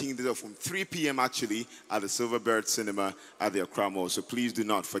 17th, from 3 p.m. actually, at the Silverbird Cinema at the Accra Mall. So please do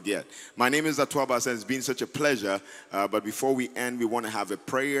not forget. My name is Atuabas, and it's been such a pleasure. But before we end, we want to have a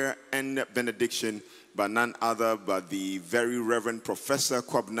prayer and benediction by none other but the very Reverend Professor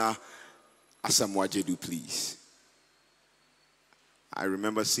Kwabna Asamoah-Gyadu, please. I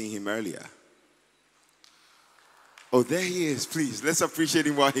remember seeing him earlier. Oh, there he is, please. Let's appreciate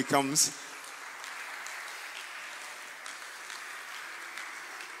him while he comes.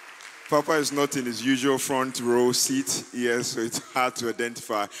 Papa is not in his usual front row seat, yes, so it's hard to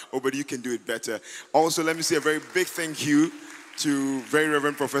identify. Oh, but you can do it better. Also, let me say a very big thank you to very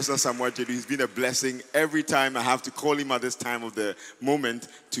Reverend Professor Asamoah-Gyadu. He's been a blessing. Every time I have to call him at this time of the moment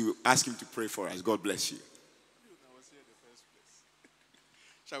to ask him to pray for us. God bless you. I was here in the first place.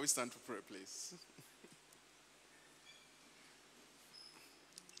 Shall we stand for prayer, please?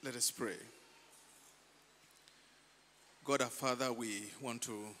 Let us pray. God our Father, we want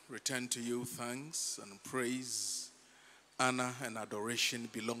to return to you thanks and praise, honor and adoration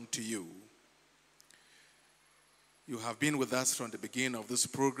belong to you. You have been with us from the beginning of this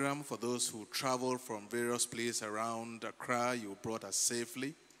program. For those who travel from various places around Accra, you brought us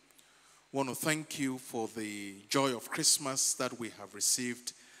safely. We want to thank you for the joy of Christmas that we have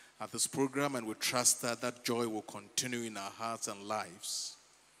received at this program, and we trust that that joy will continue in our hearts and lives.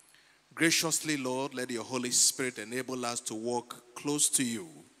 Graciously, Lord, let your Holy Spirit enable us to walk close to you.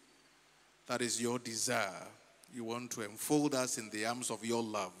 That is your desire. You want to enfold us in the arms of your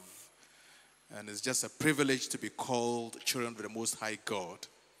love. And it's just a privilege to be called children of the Most High God.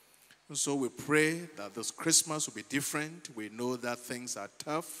 And so we pray that this Christmas will be different. We know that things are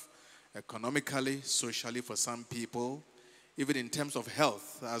tough, economically, socially for some people, even in terms of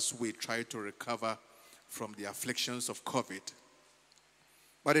health, as we try to recover from the afflictions of COVID.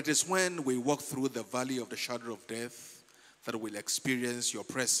 But it is when we walk through the valley of the shadow of death that we'll experience your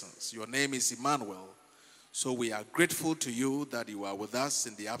presence. Your name is Emmanuel. So we are grateful to you that you are with us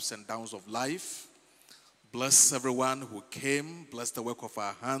in the ups and downs of life. Bless everyone who came. Bless the work of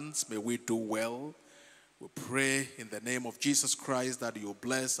our hands. May we do well. We pray in the name of Jesus Christ that you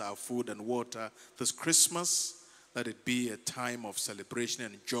bless our food and water this Christmas. Let it be a time of celebration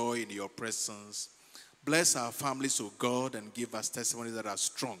and joy in your presence. Bless our families, O God, and give us testimonies that are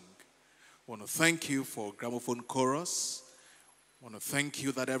strong. I want to thank you for Gramophone Chorus. I want to thank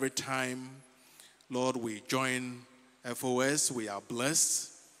you that every time, Lord, we join FOS, we are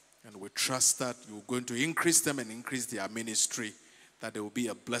blessed, and we trust that you're going to increase them and increase their ministry, that they will be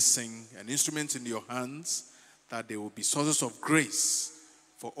a blessing, an instrument in your hands, that they will be sources of grace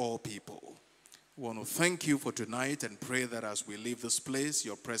for all people. We want to thank you for tonight and pray that as we leave this place,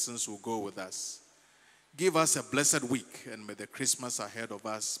 your presence will go with us. Give us a blessed week, and may the Christmas ahead of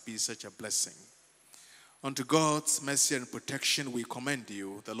us be such a blessing. Unto God's mercy and protection we commend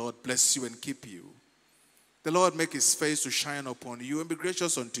you. The Lord bless you and keep you. The Lord make his face to shine upon you and be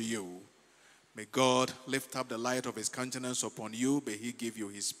gracious unto you. May God lift up the light of his countenance upon you. May he give you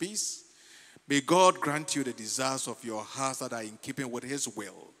his peace. May God grant you the desires of your heart that are in keeping with his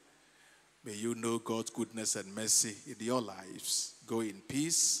will. May you know God's goodness and mercy in your lives. Go in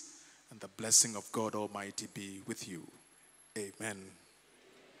peace. And the blessing of God Almighty be with you. Amen. Thank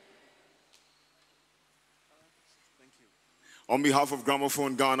you. On behalf of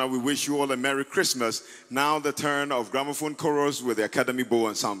Gramophone Ghana, we wish you all a Merry Christmas. Now the turn of Gramophone Chorus with the Academy Bow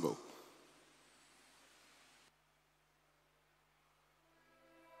Ensemble.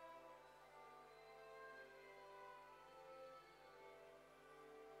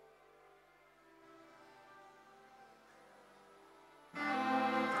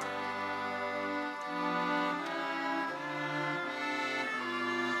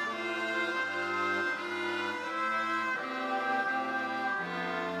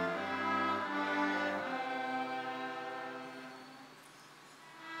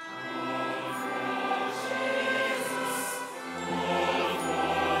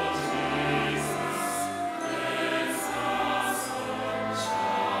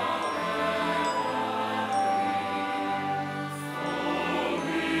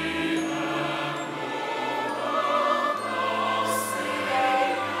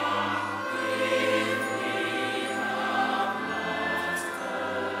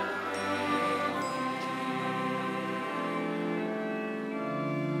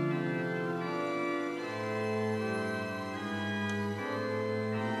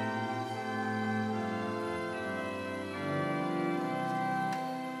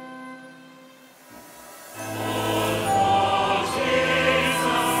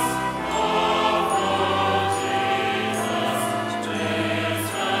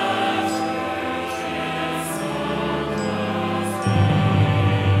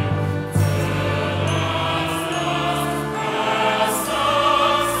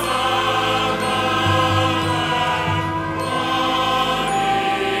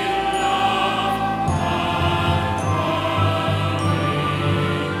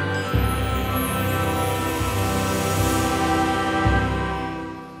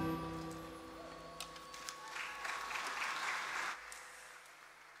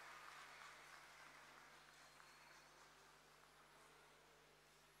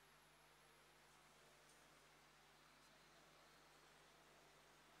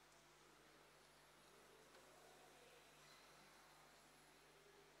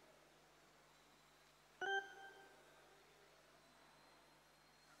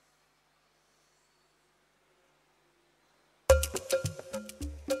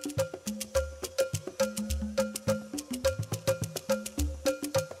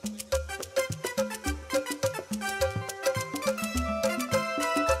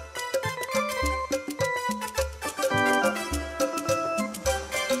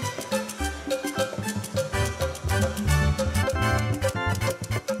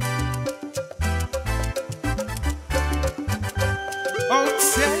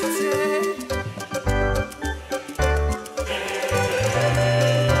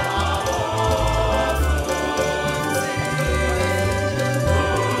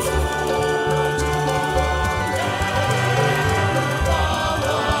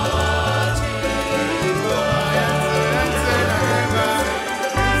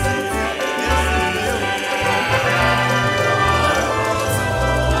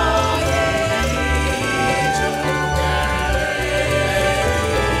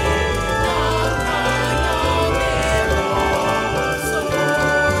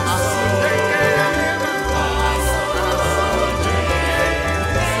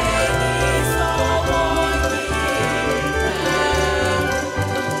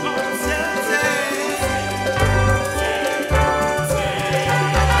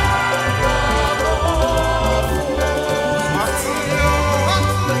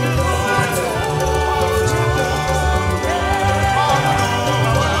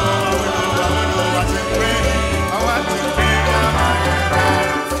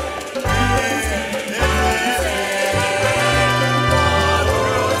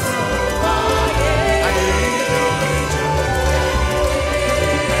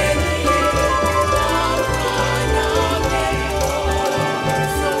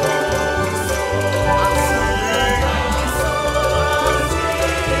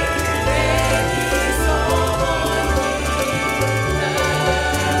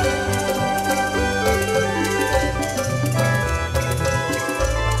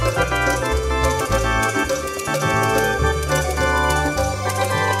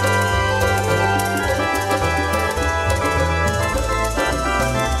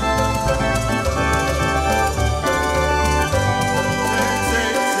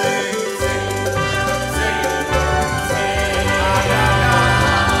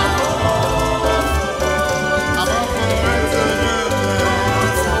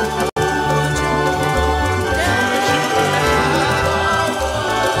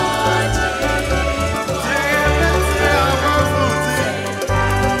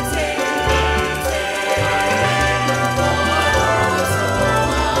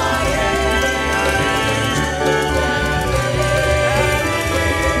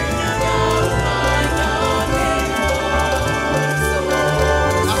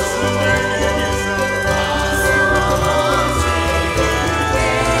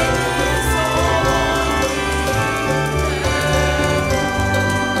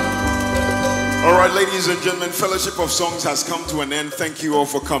 All right, ladies and gentlemen, Fellowship of Songs has come to an end. Thank you all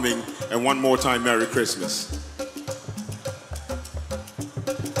for coming. And one more time, Merry Christmas.